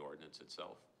necessarily in the ordinance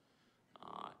itself.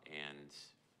 And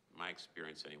my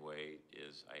experience anyway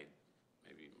is,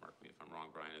 maybe mark me if I'm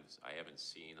wrong, Brian, is I haven't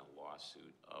seen a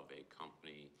lawsuit of a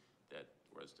company that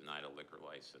was denied a liquor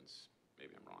license.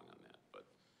 Maybe I'm wrong on that, but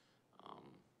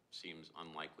seems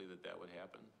unlikely that that would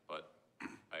happen. But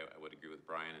I would agree with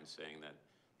Brian in saying that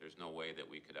there's no way that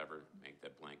we could ever make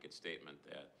that blanket statement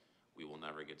that we will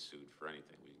never get sued for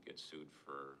anything. We can get sued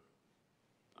for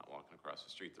not walking across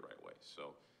the street the right way.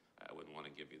 So I wouldn't want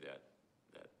to give you that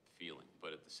feeling.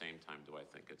 But at the same time, do I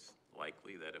think it's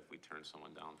likely that if we turn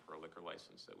someone down for a liquor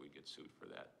license that we get sued for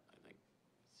that? I think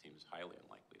it seems highly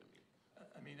unlikely to me.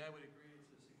 I mean, I would agree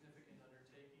it's a significant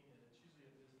undertaking, and it's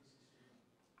usually a business decision.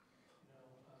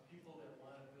 People that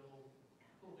want to build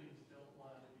buildings don't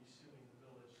want to be suing the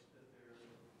village that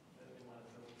they want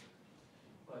to build.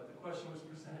 But the question was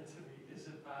presented to me, is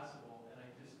it possible? And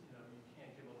I just, you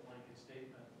can't give a blanket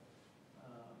statement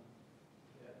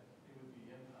that it would be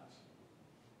impossible.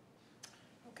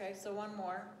 Okay, so one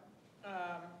more,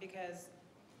 because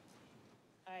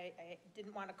I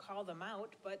didn't want to call them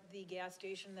out, but the gas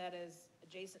station that is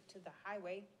adjacent to the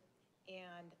highway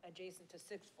and adjacent to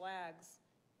Six Flags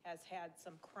has had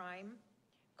some crime,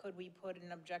 could we put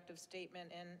an objective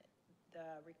statement in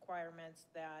the requirements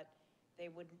that they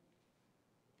would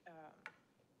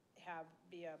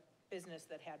be a business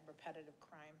that had repetitive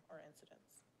crime or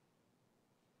incidents?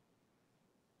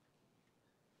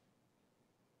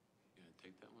 You gonna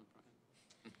take that one, Brian?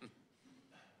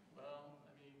 Well,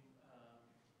 I mean,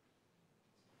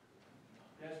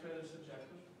 that's rather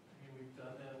subjective. I mean, we've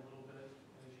done that a little bit,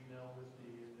 as you know, with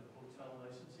the hotel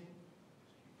licensing.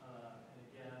 And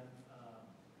again,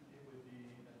 it would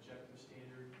be an objective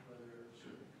standard whether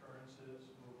certain occurrences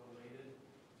were related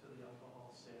to the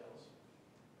alcohol sales.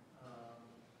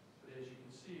 But as you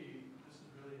can see, this is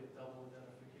really a double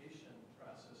identification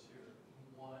process here.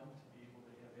 One, to be able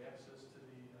to have access to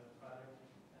the product,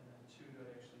 and then two, to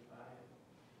actually buy it.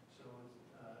 So,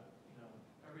 you know,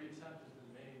 every attempt has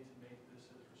been made to make this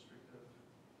as restrictive.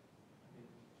 I mean,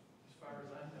 as far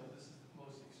as I know, this is the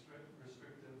most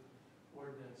restrictive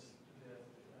ordinance that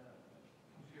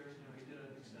compares, you know, we did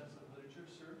an extensive literature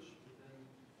search within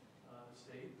the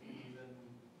state, and even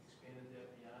expanded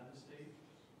that beyond the state.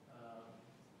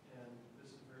 And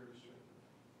this is very restrictive.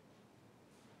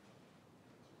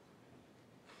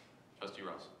 Trustee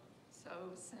Ross.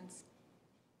 So since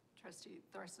trustee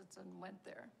Thorstensen went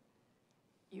there,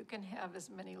 you can have as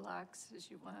many locks as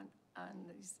you want on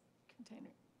these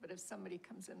containers, but if somebody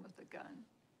comes in with a gun,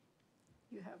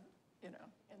 you have, you know,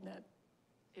 and that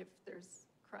if there's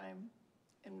crime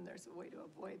and there's a way to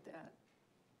avoid that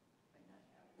by not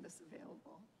having this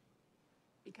available,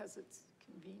 because it's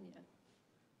convenient.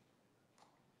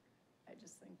 I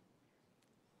just think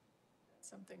that's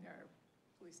something our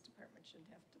police department should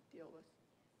have to deal with.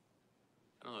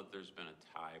 I don't know if there's been a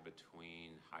tie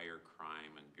between higher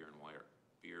crime and beer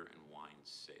and wine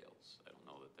sales. I don't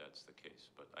know that that's the case,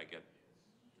 but I get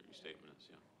what your statement is,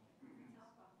 yeah.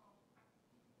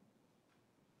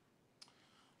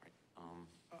 All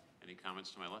right, any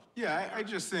comments to my left? Yeah, I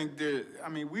just think there, I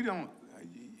mean,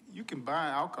 you can buy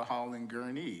alcohol in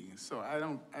Gurnee, so I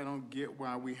don't get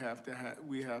why we have to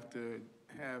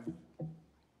have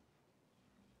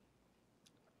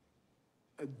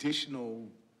additional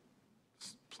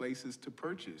places to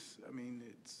purchase. I mean,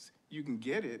 you can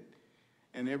get it,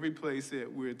 and every place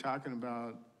that we're talking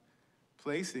about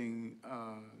placing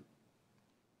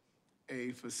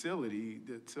a facility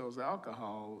that sells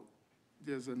alcohol,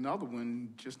 there's another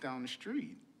one just down the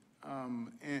street.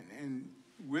 And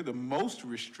we're the most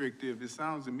restrictive. It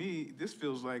sounds to me, this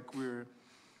feels like we're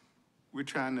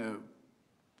trying to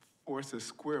force a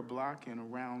square block in a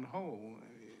round hole,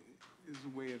 is the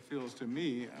way it feels to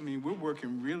me. I mean, we're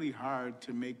working really hard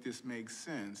to make this make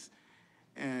sense.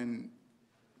 And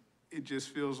it just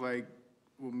feels like,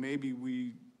 well, maybe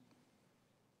we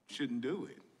shouldn't do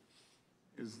it,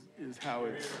 is how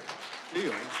it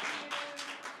feels.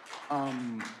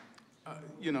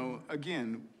 You know,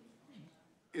 again,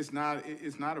 it's not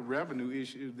a revenue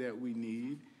issue that we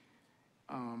need.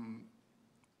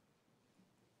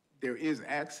 There is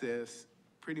access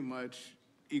pretty much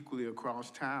equally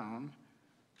across town.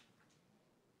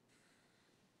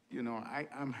 You know,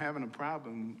 I'm having a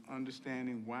problem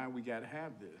understanding why we gotta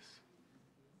have this.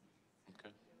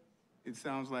 Okay. It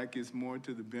sounds like it's more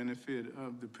to the benefit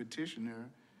of the petitioner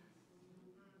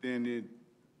than it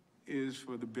is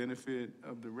for the benefit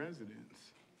of the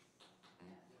residents.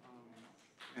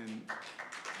 And,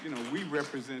 you know, we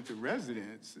represent the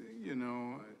residents, you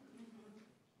know,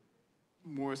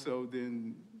 more so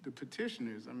than the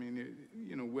petitioners. I mean,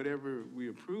 you know, whatever we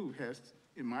approve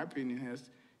in my opinion,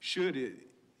 should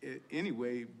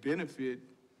anyway benefit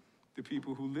the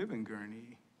people who live in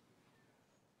Gurnee.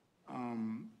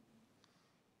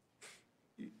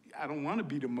 I don't want to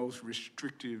be the most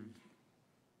restrictive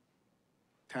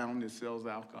town that sells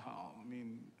alcohol. I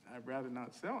mean, I'd rather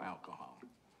not sell alcohol.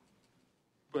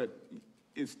 But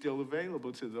it's still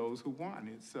available to those who want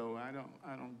it. So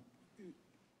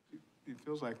it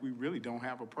feels like we really don't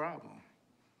have a problem.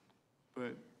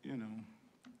 But, you know.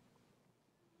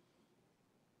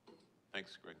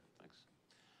 Thanks, Greg, thanks.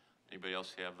 Anybody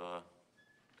else have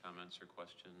comments or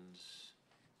questions?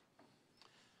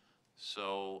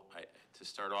 So to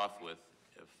start off with,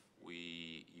 if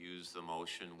we use the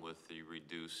motion with the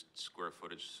reduced square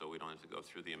footage so we don't have to go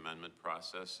through the amendment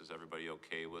process, is everybody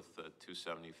okay with the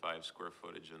 275 square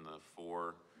footage and the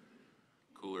 4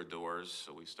 cooler doors?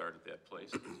 So we start at that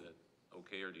place. Is that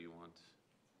okay, or do you want?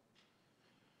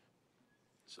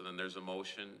 So then there's a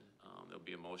motion. There'll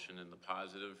be a motion in the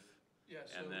positive. Yeah,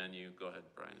 and then you, go ahead,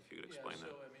 Brian, if you could explain that.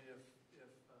 Yeah, so I mean, if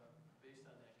based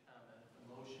on that comment, the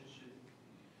motion should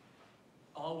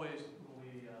always, when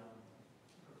we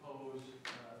propose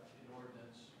an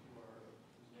ordinance or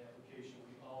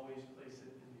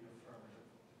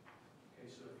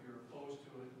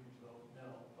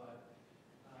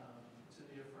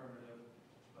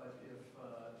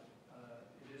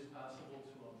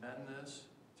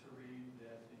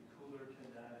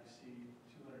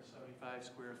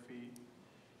square feet,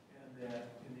 and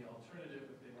that in the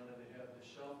alternative, if they wanted to have the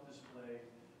shelf display,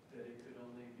 that it could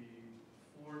only be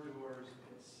 4 doors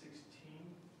at 16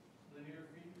 linear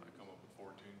feet? I come up with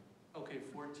 14. Okay,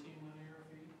 14 linear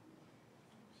feet.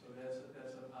 So that's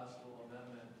a possible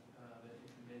amendment that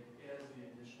you can make as the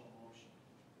initial motion.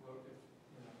 Well, if,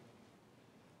 you know,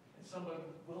 and someone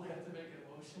will have to make a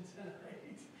motion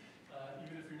tonight,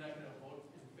 even if you're not going to vote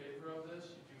in favor of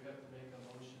this, you do have to make a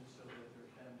motion so that there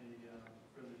can be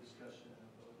further discussion and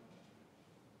a vote.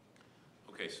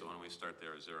 Okay, so why don't we start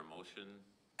there? Is there a motion?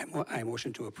 I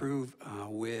motion to approve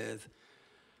with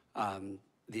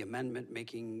the amendment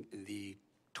making the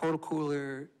total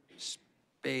cooler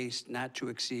space not to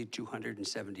exceed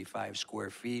 275 square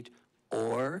feet,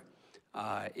 or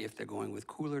if they're going with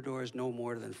cooler doors, no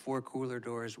more than 4 cooler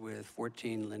doors with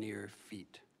 14 linear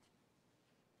feet.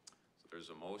 So there's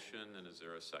a motion, and is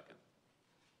there a second?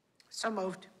 So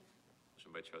moved.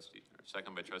 Motion by trustee, or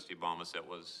second by trustee Balmas, that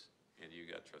was, and you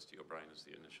got trustee O'Brien as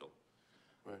the initial.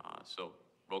 Right. So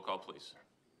roll call, please.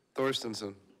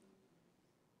 Thorstenson.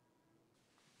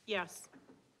 Yes.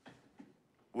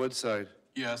 Woodside.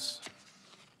 Yes.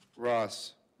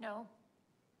 Ross. No?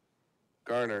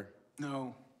 Garner.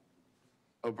 No.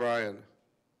 O'Brien.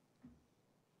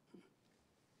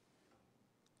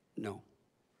 No.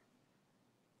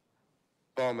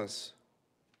 Balmas.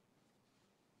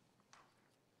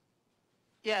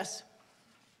 Yes.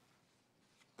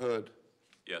 Hood.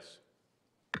 Yes.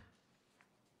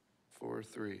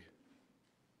 4-3.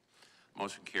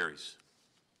 Motion carries.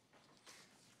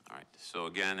 All right, so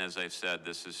again, as I've said,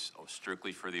 this is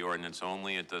strictly for the ordinance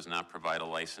only. It does not provide a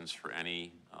license for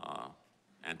any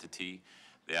entity.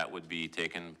 That would be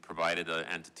taken, provided an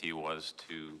entity was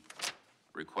to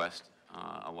request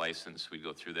a license. We'd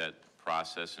go through that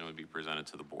process and it would be presented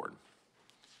to the board.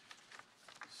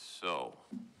 So,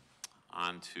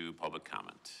 on to public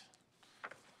comment.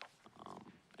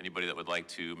 Anybody that would like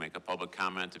to make a public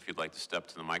comment, if you'd like to step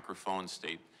to the microphone,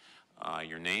 state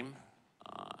your name,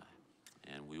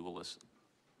 and we will listen.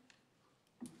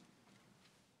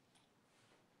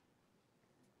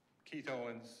 Keith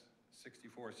Owens,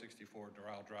 6464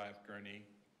 Doral Drive, Gurnee.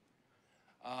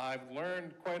 I've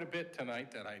learned quite a bit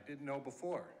tonight that I didn't know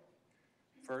before.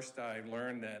 First, I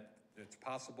learned that it's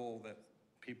possible that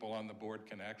people on the board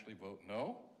can actually vote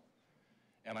no.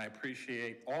 And I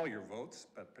appreciate all your votes,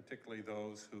 but particularly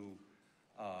those who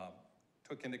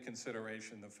took into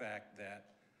consideration the fact that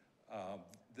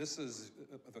this is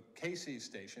the Casey's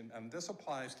station, and this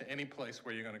applies to any place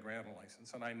where you're going to grant a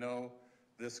license. And I know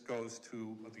this goes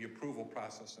to the approval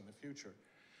process in the future.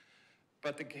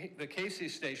 But the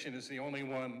Casey's station is the only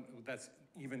one that's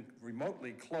even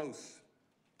remotely close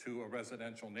to a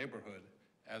residential neighborhood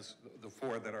as the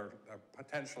 4 that are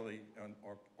potentially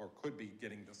or could be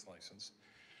getting this license.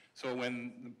 So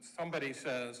when somebody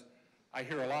says, I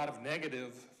hear a lot of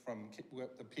negative from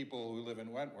the people who live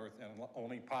in Wentworth and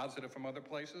only positive from other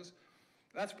places,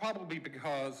 that's probably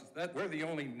because we're the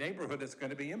only neighborhood that's going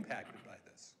to be impacted by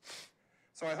this.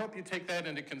 So I hope you take that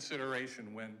into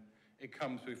consideration when it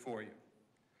comes before you.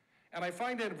 And I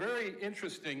find it very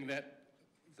interesting that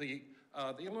the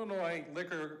Illinois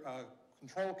Liquor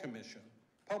Control Commission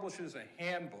publishes a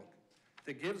handbook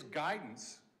that gives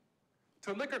guidance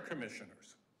to liquor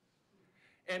commissioners.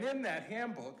 And in that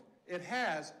handbook, it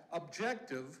has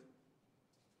objective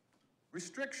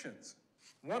restrictions,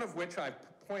 one of which I've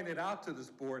pointed out to this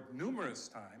board numerous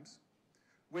times,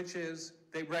 which is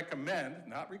they recommend,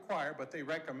 not require, but they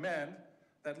recommend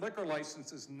that liquor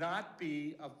licenses not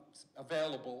be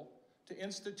available to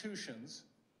institutions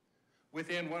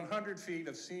within 100 feet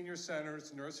of senior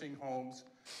centers, nursing homes,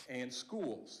 and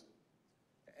schools.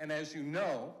 And as you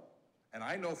know, and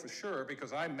I know for sure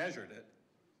because I measured it,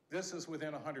 this is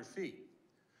within 100 feet.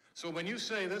 So when you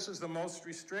say this is the most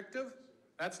restrictive,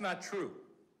 that's not true.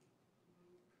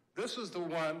 This is the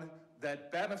one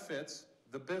that benefits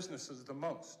the businesses the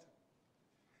most.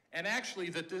 And actually,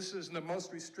 that this is the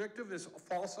most restrictive is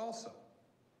false also.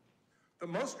 The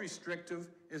most restrictive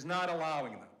is not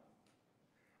allowing them.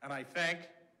 And I thank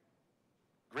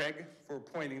Greg for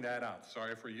pointing that out.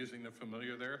 Sorry for using the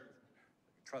familiar there,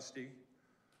 trustee.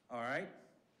 All right?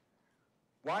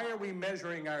 Why are we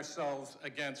measuring ourselves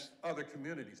against other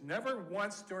communities? Never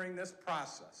once during this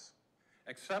process,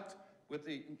 except with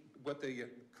the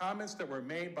comments that were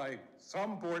made by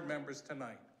some board members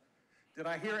tonight, did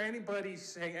I hear anybody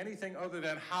say anything other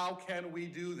than, how can we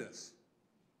do this?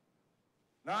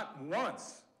 Not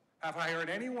once have I heard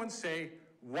anyone say,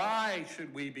 why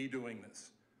should we be doing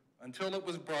this? Until it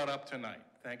was brought up tonight.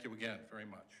 Thank you again very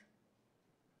much.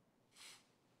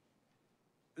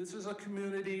 This is a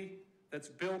community that's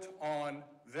built on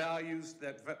values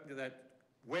that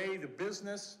weigh the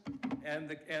business and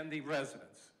the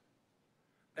residents.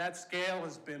 That scale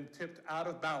has been tipped out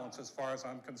of balance as far as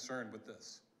I'm concerned with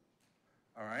this.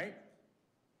 All right?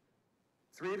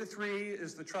 3-3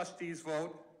 is the trustees'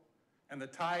 vote, and the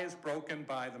tie is broken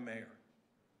by the mayor.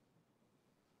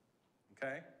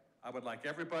 Okay? I would like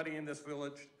everybody in this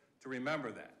village to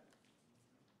remember that,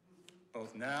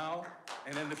 both now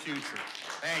and in the future.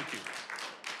 Thank you.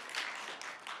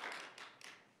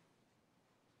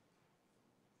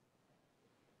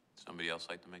 Somebody else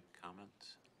like to make a comment?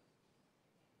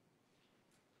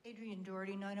 Adrian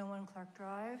Doherty, 901 Clark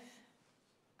Drive,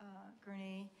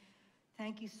 Gurnee.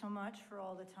 Thank you so much for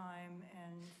all the time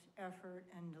and effort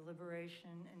and deliberation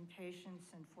and patience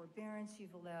and forbearance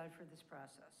you've allowed for this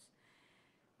process.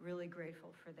 Really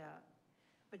grateful for that.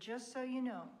 But just so you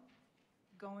know,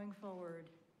 going forward,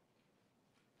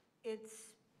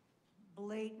 it's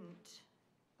blatant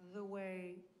the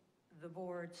way the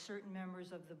board, certain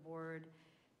members of the board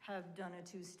have done a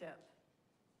two-step.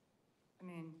 I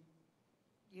mean,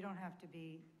 you don't have to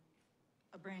be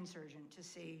a brain surgeon to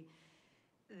see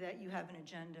that you have an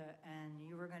agenda and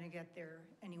you were going to get there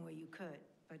any way you could.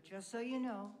 But just so you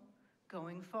know,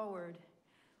 going forward,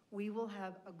 we will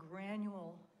have a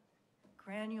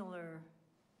granular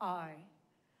eye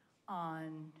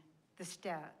on the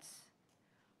stats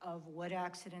of what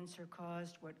accidents are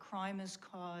caused, what crime is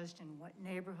caused, and what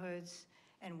neighborhoods,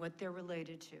 and what they're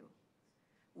related to.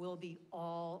 We'll be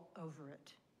all over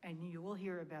it, and you will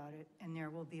hear about it, and there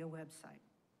will be a website.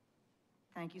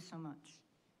 Thank you so much.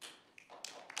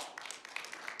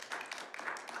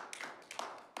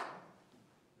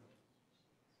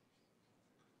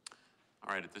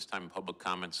 All right, at this time, public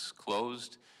comments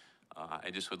closed. I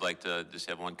just would like to just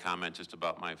have one comment just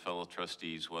about my fellow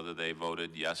trustees, whether they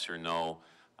voted yes or no.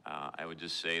 I would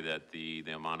just say that the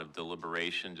amount of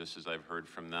deliberation, just as I've heard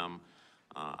from them,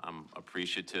 I'm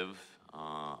appreciative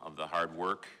of the hard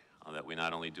work that we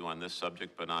not only do on this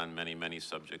subject, but on many, many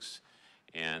subjects.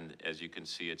 And as you can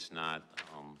see, it's not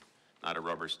a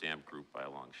rubber stamp group by a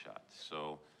long shot.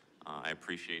 So I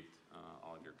appreciate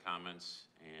all of your comments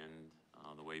and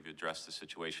the way you've addressed the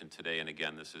situation today. And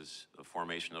again, this is the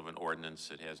formation of an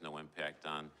ordinance. It has no impact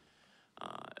on,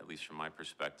 at least from my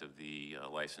perspective, the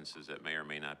licenses that may or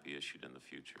may not be issued in the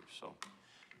future. So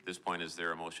at this point, is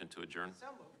there a motion to adjourn? So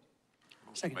moved.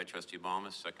 Motion by trustee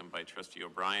Balmas, second by trustee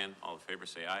O'Brien. All in favor,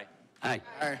 say aye. Aye.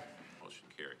 Aye. Motion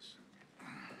carries.